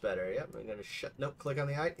 Much better. Yep. I'm gonna shut. Nope. Click on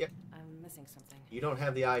the eye. Yep. I'm missing something. You don't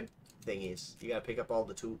have the eye thingies. You gotta pick up all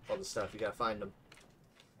the stuff. You gotta find them.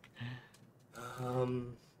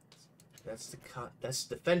 That's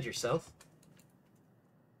defend yourself.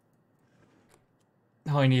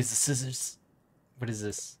 Oh, he needs the scissors. What is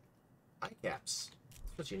this? Eye caps.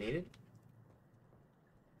 That's what you needed.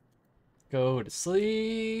 Go to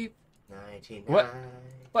sleep. 99.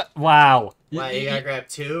 What? Wow. Why, you gotta grab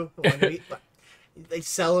 2? They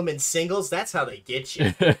sell them in singles? That's how they get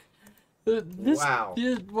you. Wow.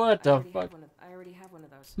 What the fuck? I already have one of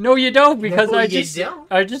those. No, you don't, because No, I you just don't.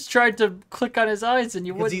 I just tried to click on his eyes and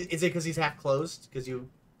you Is wouldn't. it because he's half closed? Because you...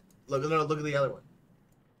 Look at the other one.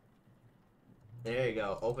 There you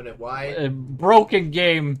go. Open it wide. Broken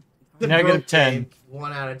game. The Negative broke 10. game,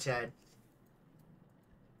 1 out of 10.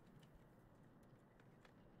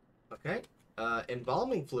 Okay.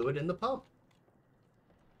 Embalming fluid in the pump.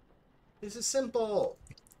 This is simple.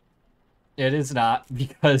 It is not,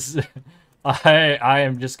 because I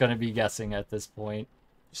am just gonna be guessing at this point.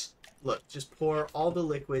 Just pour all the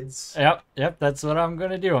liquids. Yep, that's what I'm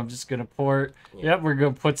gonna do. I'm just gonna pour. Yeah. Yep, we're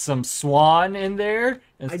gonna put some swan in there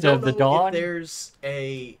I instead don't of the know dawn. if there's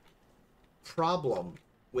a problem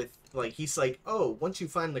with like he's like, oh, once you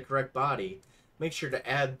find the correct body, make sure to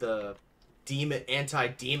add the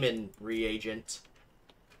anti-demon reagent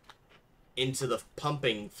into the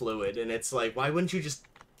pumping fluid, and it's like, why wouldn't you just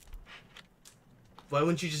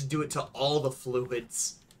do it to all the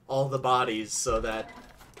fluids, all the bodies, so that...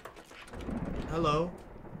 Hello?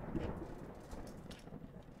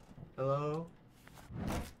 Hello?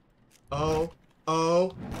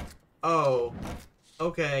 Oh.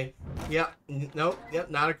 Okay. Yep. Nope. Yep.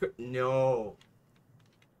 Not a... No.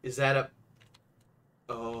 Is that a...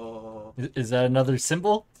 Oh. Is that another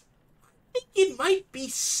symbol? I think it might be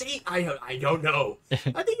safe... I don't know. I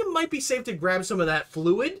think it might be safe to grab some of that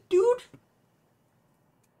fluid, dude.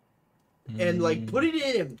 And, like, put it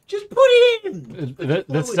in him. Just put it in!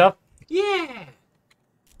 That stuff? Yeah!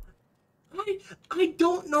 I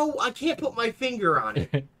don't know. I can't put my finger on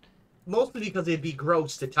it. Mostly because it'd be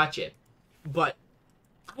gross to touch it. But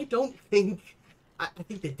I don't think... I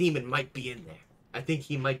think the demon might be in there. I think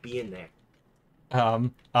he might be in there.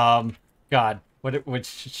 God. What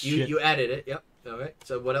shit? You added it, yep. Okay,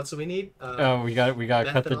 so what else do we need? We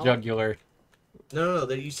gotta cut the methanol? jugular. No,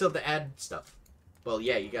 you still have to add stuff. Well,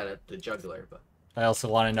 yeah, you got the jugular, but... I also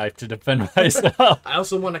want a knife to defend myself. I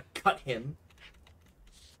also want to cut him.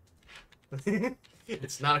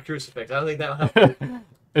 It's not a crucifix. I don't think that'll help.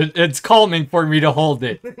 It's calming for me to hold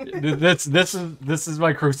it. This is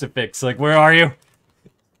my crucifix. Like, where are you?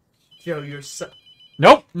 Yo, you're so...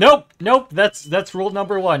 Nope. That's rule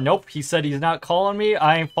number 1. Nope. He said he's not calling me.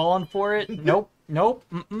 I ain't falling for it. Nope.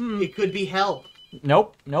 It could be help.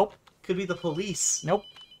 Nope. Could be the police. Nope.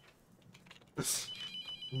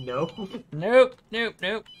 No. Nope.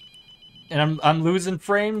 And I'm losing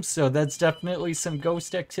frames, so that's definitely some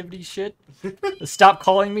ghost activity shit. Stop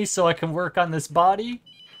calling me so I can work on this body.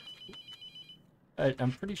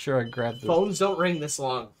 I'm pretty sure I grabbed the... Phones don't ring this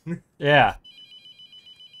long. Yeah.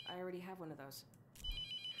 I already have one of those.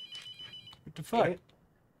 What the fuck?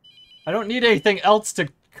 I don't need anything else to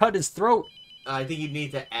cut his throat. I think you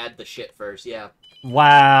need to add the shit first, yeah.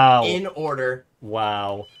 Wow. In order.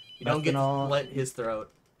 Wow. You don't get to slit his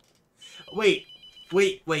throat. Wait.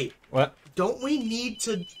 What? Don't we need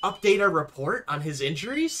to update our report on his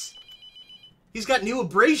injuries? He's got new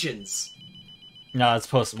abrasions. No, it's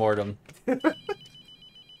post-mortem.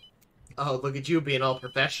 Oh, look at you being all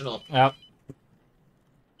professional. Yep.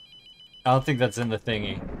 I don't think that's in the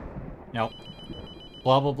thingy. Nope.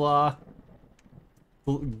 Blah, blah,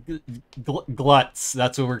 blah. Gluts.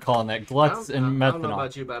 That's what we're calling that. Gluts and methanol. I don't know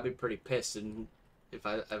about you, but I'd be pretty pissed if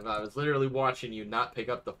I was literally watching you not pick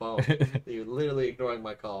up the phone. You're literally ignoring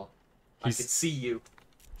my call. I could see you.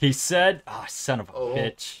 He said... Oh, son of a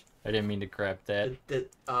bitch. I didn't mean to grab that.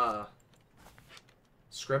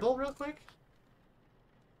 Scribble real quick?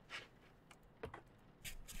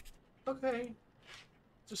 Okay.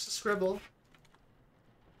 Just a scribble.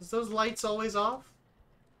 Is those lights always off?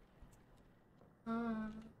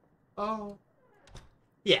 Oh.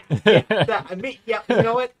 Yeah. You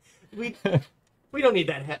know what? We don't need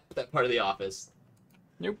that part of the office.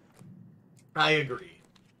 Nope. I agree.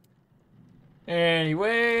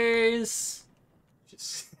 Anyways.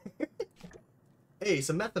 Just... Hey,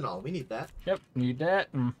 some methanol. We need that. Yep, need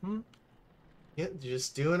that. Mm-hmm. Yep,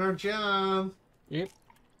 just doing our job. Yep.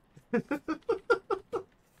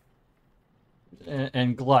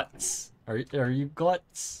 and gluts. Are you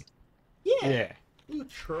gluts? Yeah. You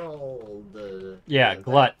trolled the... Yeah,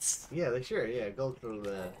 gluts. Yeah, sure. Yeah, go through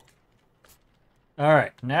the...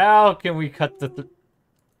 Alright, now can we cut the...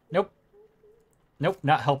 Nope. Nope,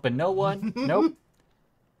 not helping no one. Nope.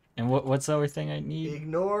 And what's the other thing I need?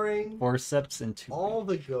 Ignoring... Forceps and 2. all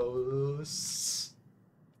the ghosts.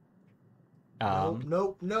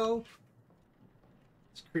 Nope.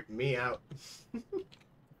 It's creeping me out.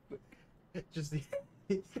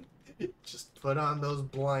 Just put on those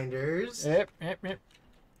blinders. Yep.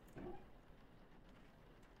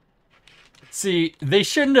 See, they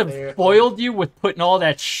shouldn't have foiled you with putting all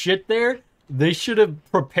that shit there. They should have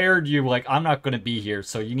prepared you like, I'm not going to be here,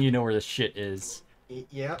 so you need to know where the shit is.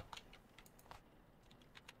 Yep.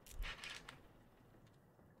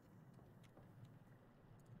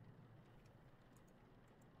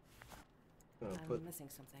 I'm missing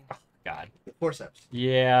something. Oh, God. Forceps.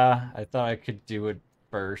 Yeah, I thought I could do it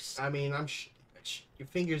first. I mean, your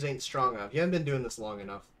fingers ain't strong enough. You haven't been doing this long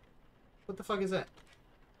enough. What the fuck is that?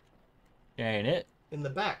 Ain't it? In the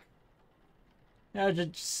back. No,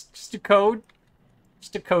 just a code.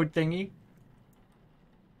 Just a code thingy.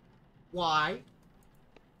 Why?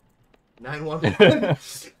 911.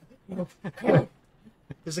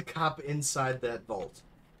 There's a cop inside that vault.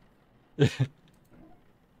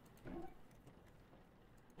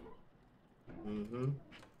 Mm-hmm.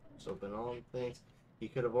 Just open all the things. He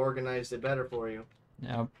could have organized it better for you.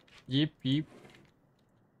 Now, yeep, yeep.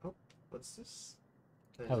 Oh, what's this?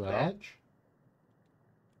 His Hello. badge?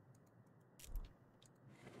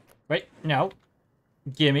 Wait, no.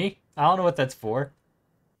 Gimme. I don't know what that's for.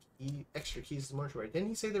 Extra keys to the mortuary. Didn't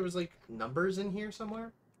he say there was like numbers in here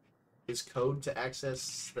somewhere? His code to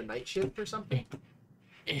access the night shift or something?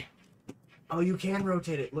 Oh, you can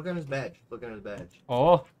rotate it. Look on his badge. Look on his badge.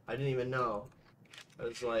 Oh. I didn't even know. I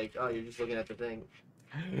was like, oh, you're just looking at the thing.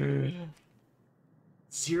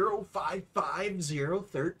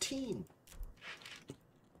 055013.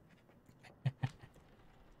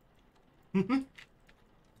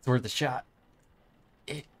 It's worth a shot.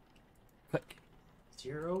 Quick.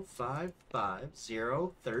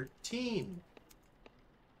 055013.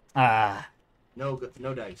 Ah. No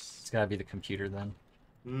dice. It's gotta be the computer then.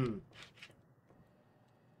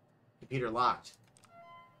 Computer locked.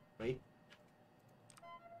 Wait.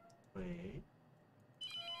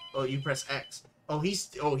 Oh, you press X. Oh, he's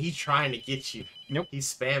trying to get you. Nope. He's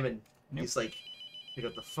spamming. Nope. He's like, pick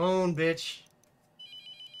up the phone, bitch.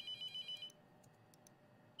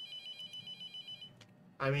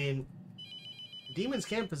 I mean, demons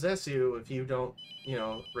can't possess you if you don't,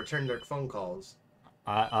 return their phone calls.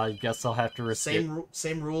 I guess I'll have to risk it.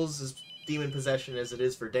 Same rules as demon possession as it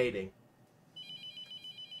is for dating.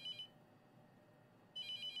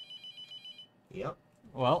 Yep.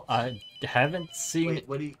 Well, I haven't seen... Wait,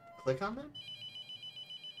 what do you... Click on them?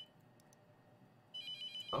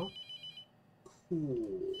 Oh.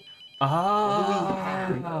 Cool.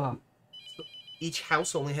 Ah. Each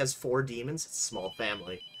house only has 4 demons. It's a small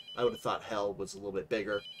family. I would have thought hell was a little bit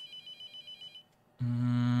bigger.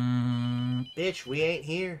 Bitch, we ain't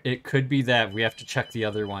here. It could be that. We have to check the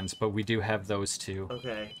other ones, but we do have those two.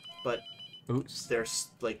 Okay, but... Oops. There's,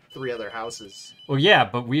 like, 3 other houses. Well, yeah,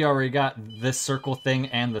 but we already got this circle thing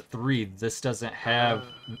and the 3. This doesn't have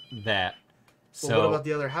that. So Well, what about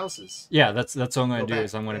the other houses? yeah, that's what I'm going to do back.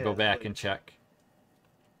 is I'm going to go back and check.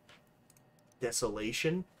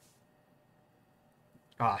 Desolation?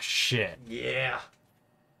 Oh, shit. Yeah.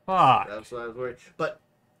 Fuck. That's what I was worried. But,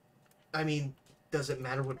 I mean, does it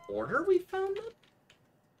matter what order we found them?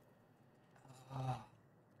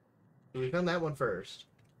 We found that one first.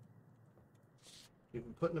 We've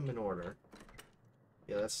been putting them in order.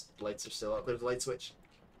 Yeah, lights are still up. There's a light switch.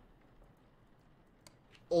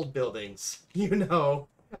 Old buildings. You know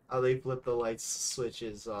how they flip the light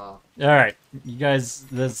switches off. Alright, you guys,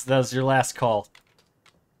 that's your last call.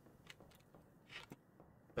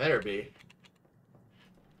 Better be.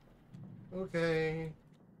 Okay.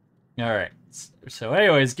 Alright. So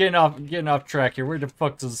anyways, getting off track here. Where the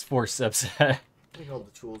fuck does forceps at? I think all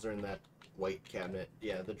the tools are in that white cabinet.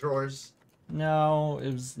 Yeah, the drawers. No,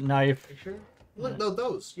 it was knife. Are you sure? Look, no,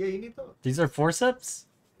 those. Yeah, you need those. These are forceps?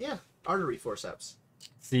 Yeah, artery forceps.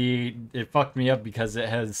 See, it fucked me up because it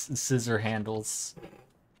has scissor handles.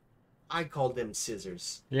 I called them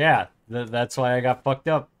scissors. Yeah, that's why I got fucked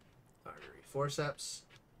up. Artery forceps.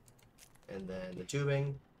 And then the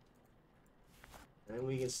tubing. And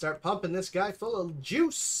we can start pumping this guy full of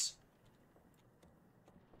juice.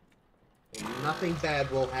 And nothing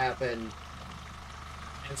bad will happen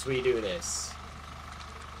as we do this.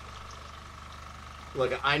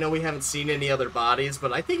 Look, I know we haven't seen any other bodies,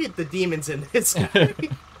 but I think the demon's in this guy.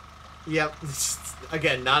 Yep.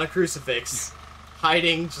 Again, not a crucifix.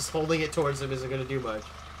 Hiding, just holding it towards him isn't going to do much.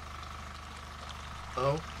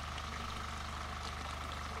 Oh.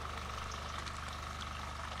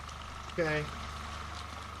 Okay.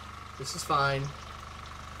 This is fine.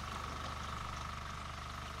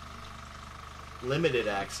 Limited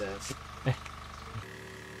access.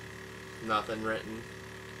 Nothing written.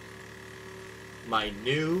 My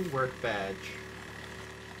new work badge.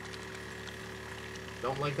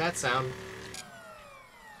 Don't like that sound.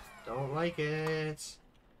 Don't like it.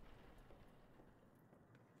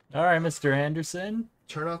 Alright, Mr. Anderson.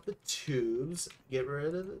 Turn off the tubes. Get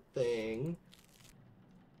rid of the thing.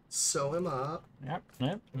 Sew him up. Yep.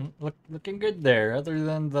 Looking good there, other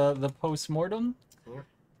than the post-mortem. Yep.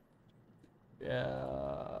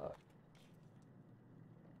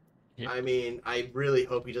 Yeah. I mean, I really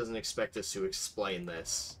hope he doesn't expect us to explain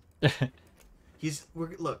this.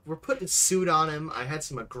 We're putting suit on him. I had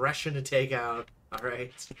some aggression to take out. All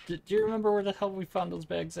right. Do you remember where the hell we found those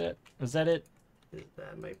bags at? Was that it?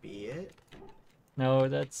 That might be it. No,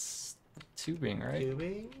 that's tubing, right?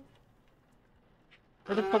 Tubing.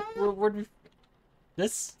 Where the fuck? Where we?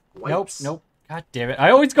 This? Wipes. Nope. God damn it! I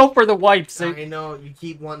always go for the wipes. I know you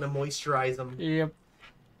keep wanting to moisturize them. Yep.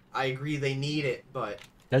 I agree they need it, but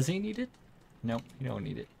Does he need it? Nope, you don't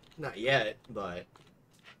need it. not yet. But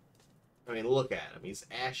I mean, look at him. He's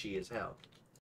ashy as hell.